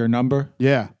crossover one. Your number?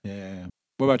 Yeah. Yeah.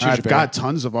 What about you? I've got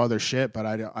tons of other shit, but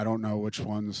I don't know which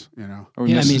ones, you know.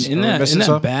 Yeah, I mean, in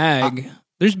that bag,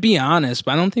 there's Be Honest,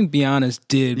 but I don't think Be Honest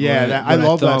did. Yeah, I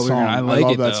love that song. I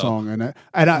love that song, and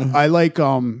I like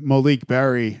Malik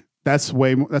Berry. That's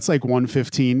like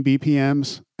 115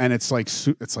 BPMs, and it's like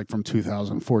from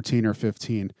 2014 or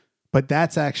 15. But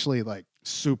that's actually like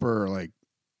super like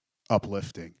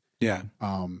uplifting. Yeah.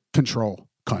 Control.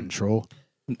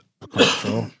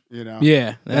 You know.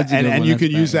 Yeah. And you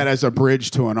can use that as a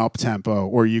bridge to an up tempo,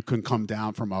 or you can come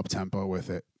down from up tempo with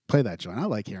it. Play that joint. I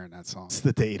like hearing that song. What's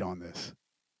the date on this?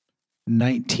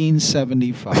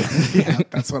 1975. Yeah,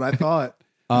 that's what I thought.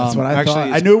 That's what I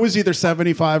thought. I knew it was either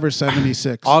 75 or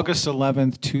 76. August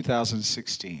 11th,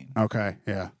 2016. Okay,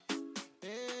 yeah.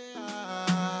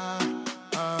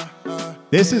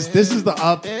 This is the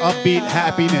upbeat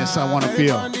happiness I want to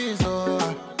feel.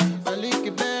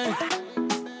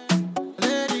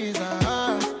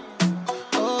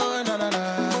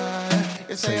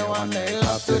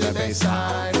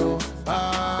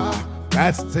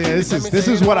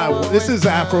 This is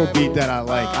Afrobeat that I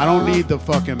like. I don't need the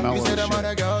fucking mellow shit.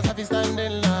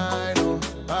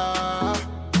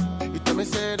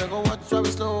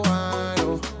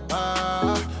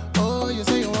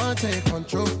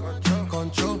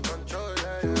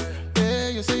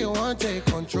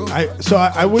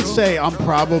 I would say I'm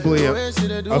probably a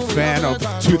fan of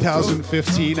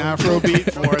 2015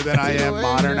 Afrobeat more than I am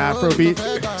modern Afrobeat.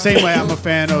 Same way I'm a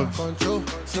fan of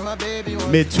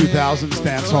mid-2000s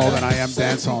dancehall than I am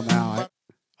dancehall now.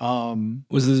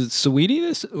 Was the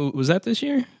Saweetie was that this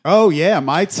year? Oh yeah,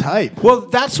 my type. Well,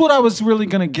 that's what I was really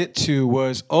going to get to,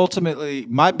 was ultimately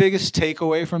my biggest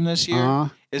takeaway from this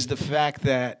year is the fact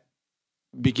that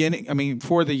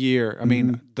for the year,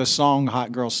 the song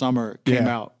Hot Girl Summer came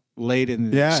out late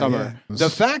in the summer. Yeah. The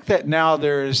fact that now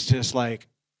there is just like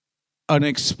an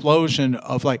explosion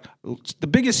of like the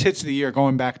biggest hits of the year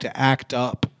going back to Act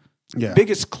Up. Yeah.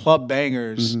 Biggest club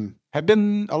bangers have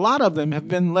been, a lot of them have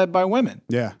been led by women.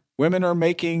 Yeah. Women are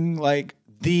making like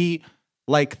the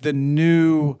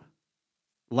new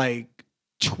like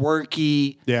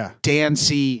twerky,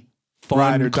 dancey,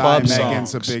 fun club songs.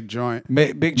 Megan's a big joint.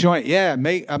 Big joint, yeah.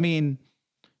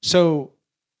 So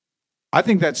I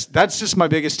think that's just my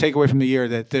biggest takeaway from the year,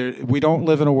 that we don't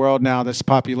live in a world now that's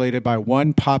populated by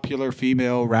one popular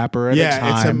female rapper at a time.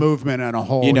 Yeah, it's a movement and a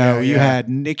whole. You know, you had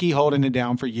Nicki holding it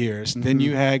down for years, then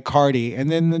you had Cardi, and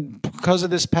then because of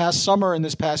this past summer and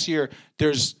this past year,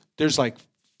 there's like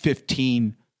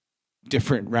 15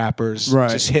 different rappers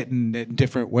just hitting in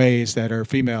different ways that are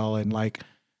female, and like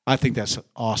I think that's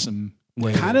awesome.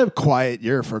 Kind of quiet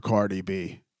year for Cardi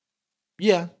B.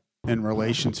 Yeah. In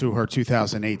relation to her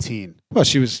 2018. Well,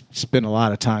 she spent a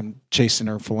lot of time chasing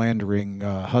her philandering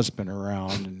husband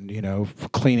around and, you know,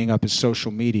 cleaning up his social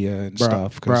media and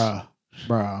stuff. Bruh,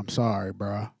 I'm sorry,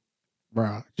 bruh.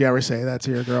 Do you ever say that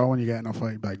to your girl when you get in a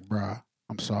fight? Like, bruh,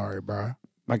 I'm sorry, bruh.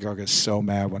 My girl gets so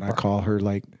mad when I call her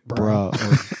like bruh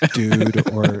or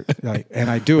dude or like,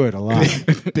 and I do it a lot.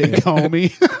 Big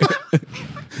homie.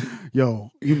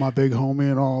 Yo, you my big homie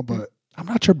and all, but I'm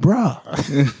not your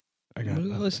bruh.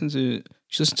 Listen to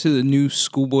the new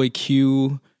Schoolboy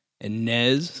Q and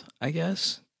Nez, I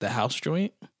guess, the house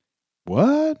joint.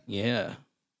 What? Yeah.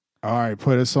 All right,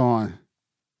 put us on.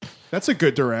 That's a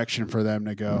good direction for them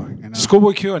to go. You know?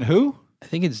 Schoolboy Q and who? I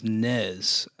think it's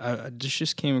Nez. I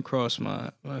just came across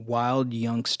my Wild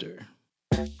Youngster.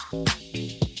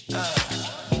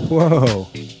 Whoa.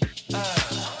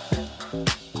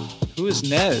 Who is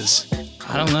Nez?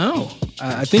 I don't know.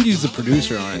 I think he's the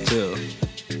producer on it too.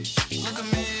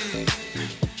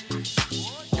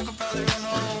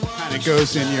 Kind of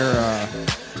goes in your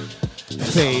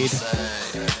fade,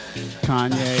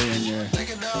 Kanye, and your.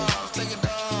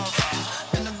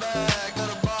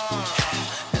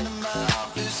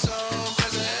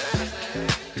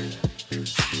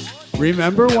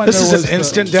 Remember when this is an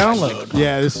instant download?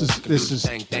 Yeah, this is.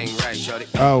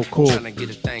 Oh, cool.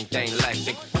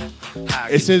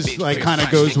 This is like kind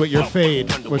of goes with your fade,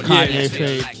 with Kanye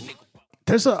fade.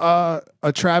 There's a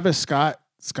Travis Scott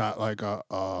like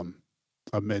a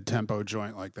mid-tempo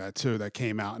joint like that too that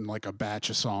came out in like a batch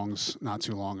of songs not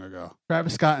too long ago.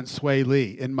 Travis Scott and Sway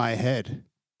Lee, In My Head.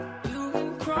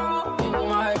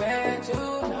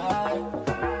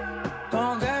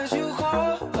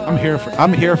 I'm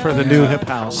here for the new hip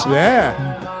house. Yeah.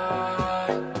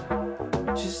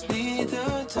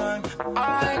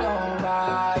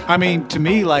 I mean, to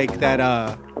me, like that.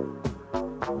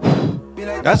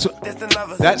 That's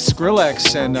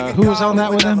Skrillex and who was on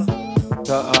that with him?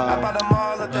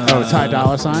 Ty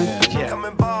Dolla $ign.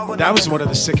 Yeah, that was one of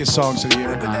the sickest songs of the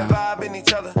year.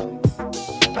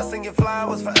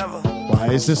 Why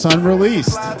is this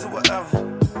unreleased?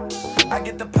 I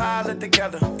get the pilot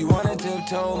together. You wanna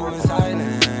tiptoe, moving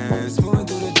silence, moving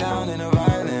through the town in a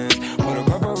violence. Put a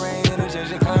rubber rain, it'll change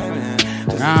your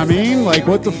climate. I mean, like,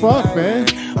 what the fuck, man?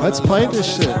 Let's play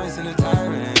this shit.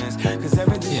 Yeah,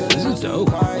 this is dope.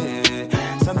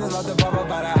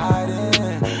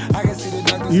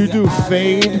 You do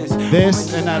fade,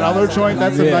 this, and that other joint.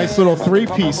 That's a nice little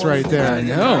 3-piece right there. I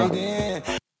know.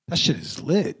 That shit is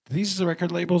lit. These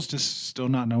record labels just still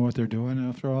not know what they're doing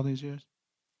after all these years.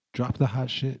 Drop the hot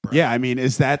shit, bro. Yeah, I mean,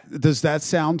 does that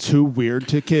sound too weird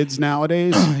to kids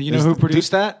nowadays? You know who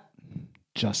produced that?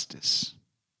 Justice.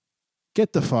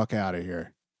 Get the fuck out of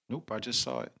here. Nope, I just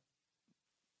saw it.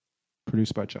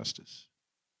 Produced by Justice.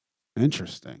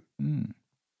 Interesting.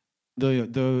 The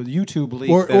YouTube leak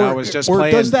that I was just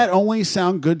playing. Or does that only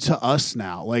sound good to us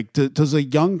now? Like, does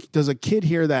a kid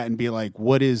hear that and be like,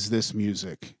 "What is this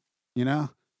music?" You know,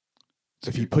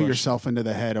 if you put yourself into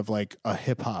the head of like a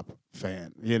hip hop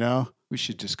fan, you know, we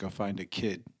should just go find a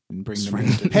kid and bring them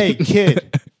in. Hey,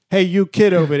 kid. Hey, you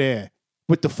kid over there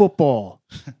with the football.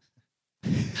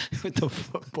 With the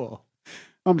football.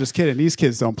 I'm just kidding. These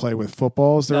kids don't play with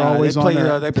footballs. They're always on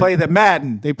there. They play the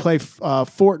Madden. They play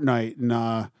Fortnite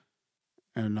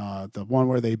and the one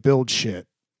where they build shit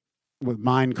with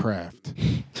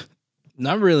Minecraft.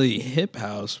 Not really hip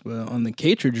house, but on the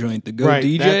Cater joint, the Go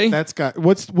DJ. That's got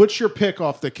what's your pick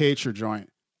off the Cater joint?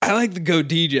 I like the Go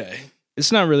DJ.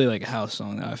 It's not really like a house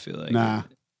song. I feel like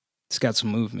it's got some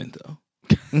movement though.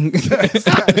 It's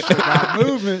got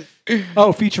movement.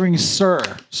 Oh, featuring Sir.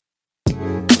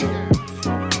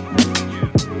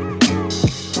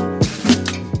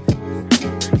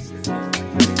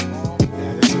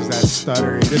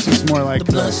 stuttery. This is more like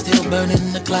the blood still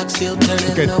burning, the clock still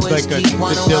turning. like a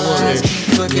Dilla-ish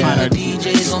kind of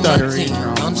stuttery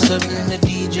drum. I'm serving the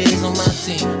DJs on my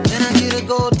team. Can I get a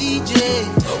gold DJ?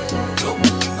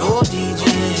 Gold DJ.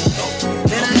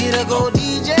 Can I get a gold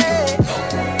DJ?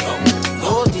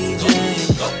 Gold DJ.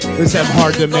 This have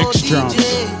hard to mix drums.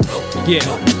 Yeah.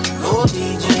 Gold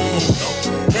DJ.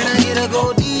 Can I get a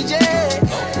gold DJ?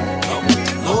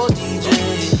 Gold DJ.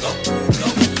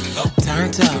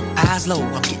 Turned up, eyes low,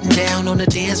 I'm getting down on the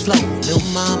dance floor. Little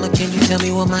mama, can you tell me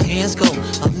where my hands go?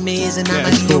 Amazing, I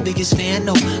might be your biggest fan,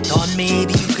 no. Thought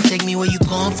maybe you could take me where you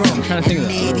come from. I'm trying to think of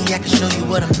maybe I can show you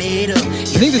what I'm made of. I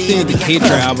think the thing with the K-Tra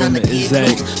album is that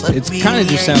it kind of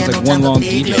just sounds like one long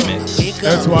DJ mix.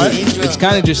 That's what? It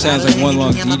kind of just sounds like one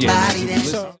long DJ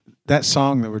mix. That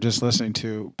song that we're just listening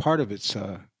to, part of its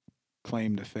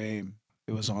claim to fame,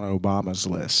 it was on Obama's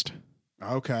list.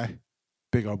 Okay.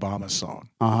 Big Obama song.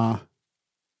 Uh-huh.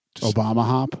 Obama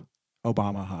Hop?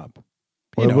 Obama Hop.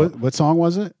 What song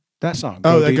was it? That song.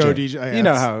 Go DJ. Yeah,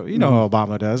 you know how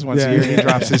Obama does. Once a year he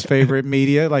drops his favorite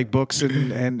media, like books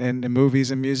and movies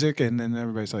and music, and then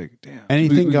everybody's like, damn.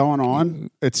 Anything going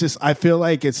on? It's just, I feel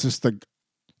like it's just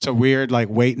it's a weird like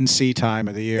wait and see time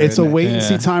of the year. It's a wait and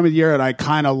see time of the year, and I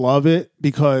kind of love it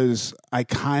because I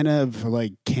kind of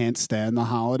like can't stand the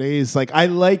holidays. Like I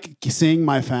like seeing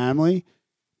my family,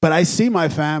 but I see my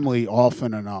family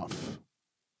often enough.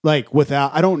 Like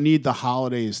I don't need the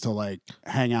holidays to like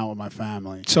hang out with my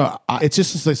family. So it's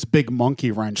just this big monkey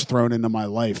wrench thrown into my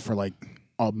life for like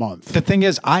a month. The thing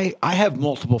is, I have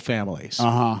multiple families.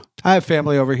 I have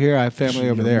family over here. I have family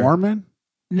over there. Mormon?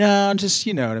 No, just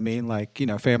you know what I mean. Like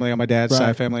family on my dad's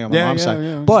side, family on my mom's side.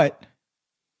 Yeah. But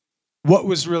what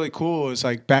was really cool is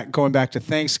like going back to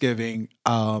Thanksgiving.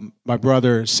 My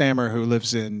brother Samer, who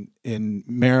lives in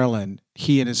Maryland,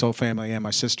 he and his whole family, and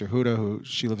my sister Huda, who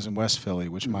she lives in West Philly,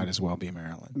 which might as well be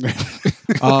Maryland.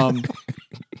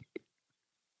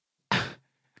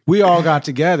 We all got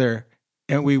together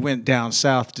and we went down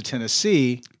south to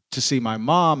Tennessee to see my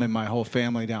mom and my whole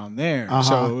family down there.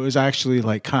 So it was actually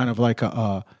like kind of like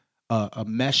a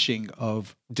meshing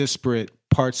of disparate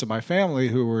parts of my family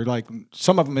who were like,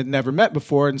 some of them had never met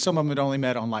before and some of them had only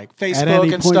met on like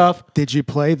Facebook and stuff. Did you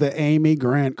play the Amy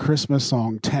Grant Christmas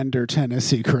song, Tender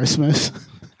Tennessee Christmas?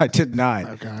 I did not.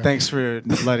 Okay. Thanks for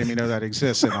letting me know that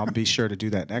exists, and I'll be sure to do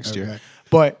that next year.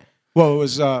 But it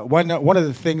was one of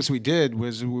the things we did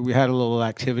was we had a little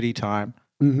activity time,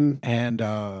 and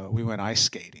we went ice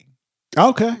skating.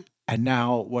 Okay. And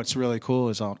now what's really cool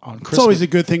is on Christmas. It's always a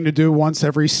good thing to do once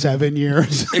every 7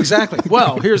 years. Exactly.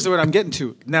 Well, here's what I'm getting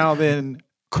to. Now then,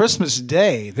 Christmas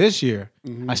Day this year,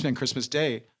 I spent Christmas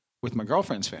Day with my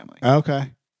girlfriend's family.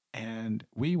 Okay. And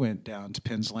we went down to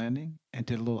Penn's Landing and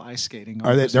did a little ice skating.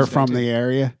 They're from the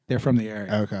area? They're from the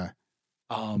area. Okay.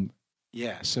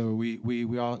 Yeah, so we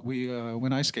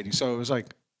went ice skating. So it was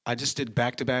like I just did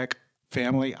back-to-back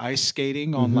family ice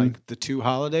skating on like the two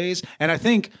holidays. And I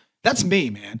think that's me,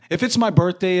 man. If it's my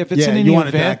birthday, if it's any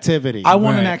event, an activity. I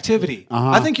want an activity.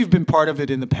 I think you've been part of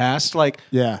it in the past. Like,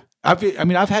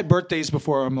 I've had birthdays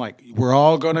before. I'm like, we're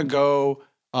all gonna go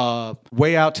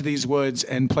way out to these woods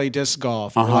and play disc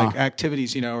golf or like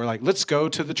activities, or like let's go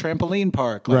to the trampoline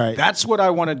park. Like, that's what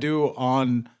I want to do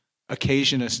on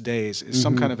occasionous days is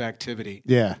some kind of activity.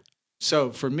 Yeah. So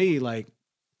for me, like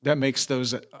that makes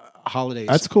those holidays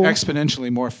that's cool.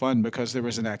 exponentially more fun because there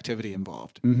was an activity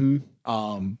involved.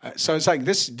 So it's like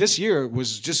this year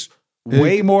was just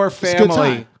way more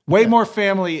family, more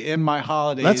family in my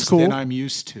holidays than I'm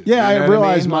used to. Yeah, I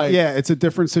realize it's a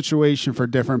different situation for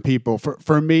different people.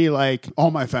 For me, like all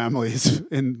my family is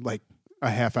in like a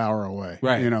half hour away.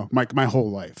 Right. My whole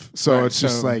life. So it's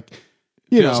just like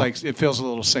it feels a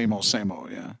little same old,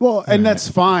 yeah. Well, and that's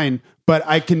fine. But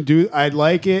I'd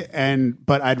like it,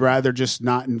 but I'd rather just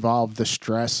not involve the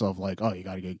stress of like, oh, you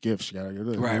got to get gifts, you got to get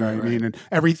this. Right, you know what I mean? And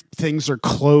things are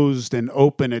closed and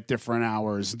open at different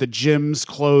hours. The gym's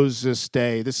closed this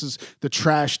day. This is the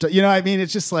trash. You know what I mean?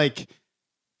 It's just like,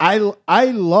 I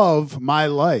love my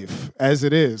life as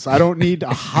it is. I don't need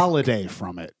a holiday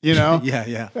from it,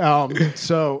 Yeah.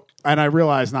 So, and I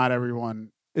realize not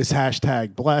everyone is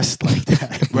 #blessed like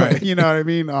that. Right. You know what I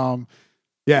mean?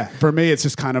 Yeah, for me, it's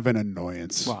just kind of an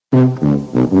annoyance. Wow.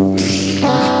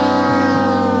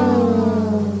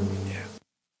 Yeah,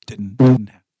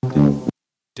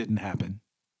 didn't happen.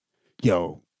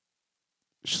 Yo,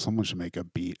 someone should make a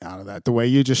beat out of that. The way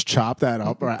you just chop that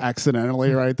up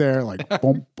accidentally right there, like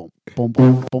boom, boom, boom,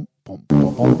 boom, boom, boom, boom,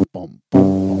 boom, boom,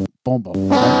 boom, boom,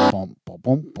 boom,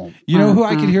 boom, boom. You know who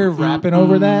I could hear rapping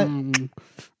over that?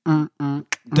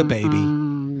 The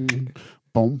baby.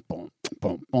 Boom, boom.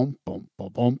 boom, boom, boom,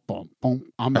 boom, boom, boom, boom.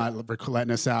 I'm not letting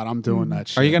this out. I'm doing that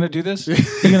shit. Are you going to do this? Are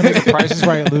you going to make a Price is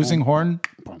Right losing horn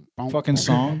fucking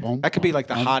song? That could be like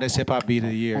the hottest hip hop beat of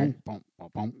the year.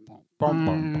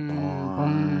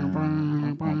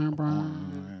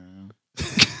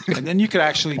 And then you could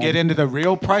actually get into the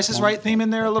real Price is Right theme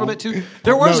in there a little bit too.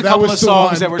 There was a couple of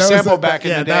songs that were sampled back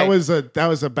in the day. That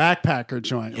was a backpacker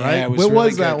joint, right? Yeah, what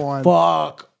was that one?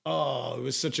 Fuck. Oh, it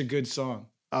was such a good song.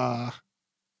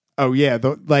 Oh yeah,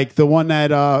 the one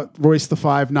that Royce the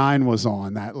 5'9" was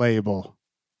on that label.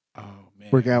 Oh man,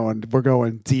 we're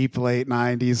going deep late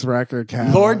 '90s record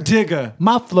catalog. Lord Digger,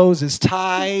 my flows is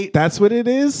tight. That's what it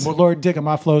is. Well, Lord Digger,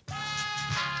 my flows.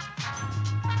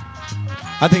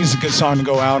 I think it's a good song to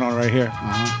go out on right here.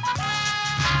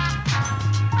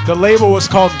 The label was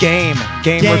called Game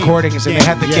Recordings, and they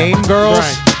had the Game Girls.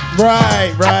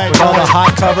 Right. With all the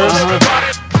hot covers.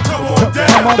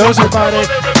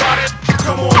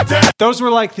 Those were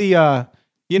like the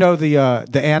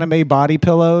anime body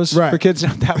pillows for kids.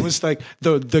 That was like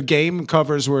the Game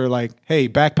covers were like, hey,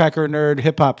 backpacker nerd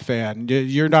hip hop fan,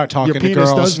 you're not talking Your to penis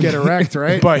girls. does get erect,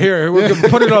 right? But here, we're gonna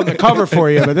put it on the cover for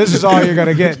you. But this is all you're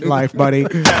gonna get in life, buddy.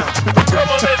 Come on,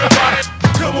 everybody.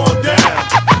 Come on down.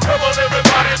 Come on,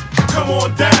 everybody. Come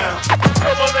on down.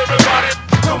 Come on, everybody.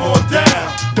 Come on down.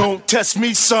 Don't test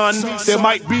me, son. There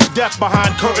might be death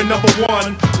behind curtain number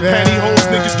 1. Pantyhose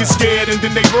niggas get scared and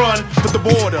then they run for the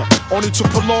border. Only to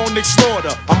prolong they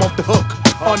slaughter. I'm off the hook,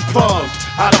 unplugged,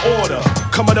 out of order.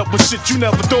 Coming up with shit you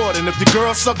never thought. And if the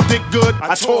girl suck dick good,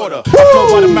 I taught her. I throw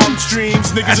by the mountain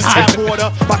streams, niggas is tap water.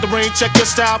 About to rain, check your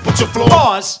style, put your floor.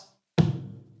 Pause.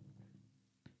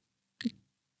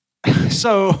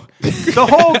 So the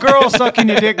whole girl sucking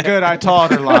your dick good, I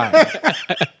taught her line.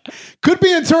 Could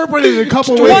be interpreted in a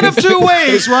couple ways. One of two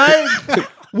ways, right?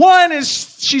 One is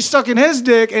she's sucking his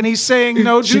dick and he's saying,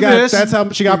 no, do this. That's how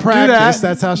she got practice.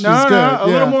 That's how she's good. A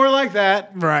little more like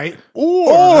that. Right.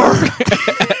 Or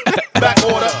back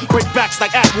order, break backs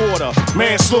like Atwater,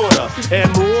 manslaughter,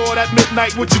 and maraud at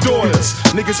midnight with your daughters.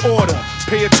 Niggas order,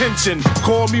 pay attention,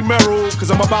 call me Merrill,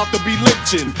 cause I'm about to be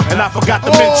lynching. And I forgot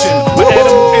to mention, my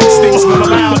animal instincts won't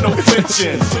allow no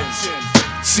flinching.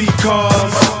 See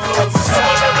cause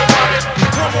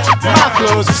my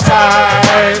flows is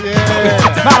tight,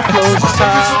 yeah. My flows is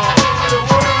tight.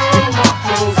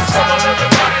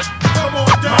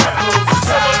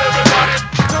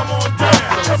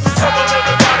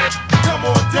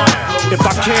 If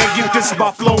I can't get this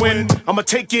by flowing, I'ma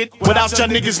take it without y'all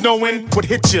niggas knowing what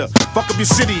hit ya. Fuck up your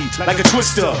city like a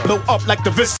twister, blow up like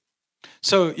the Vista.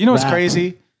 So, you know what's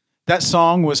crazy? That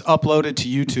song was uploaded to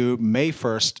YouTube May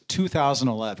 1st,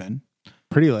 2011.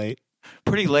 Pretty late.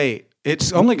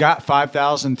 It's only got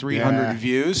 5,300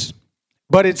 views,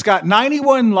 but it's got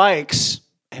 91 likes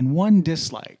and 1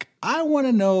 dislike. I want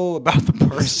to know about the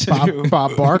person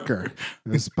Bob Barker.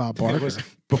 This is Bob Barker.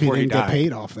 Before he didn't died. get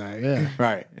paid off that, yeah.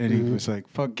 Right. And he was like,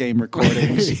 fuck Game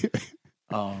Recordings.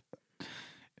 All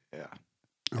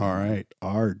right.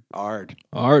 Ard. Ard.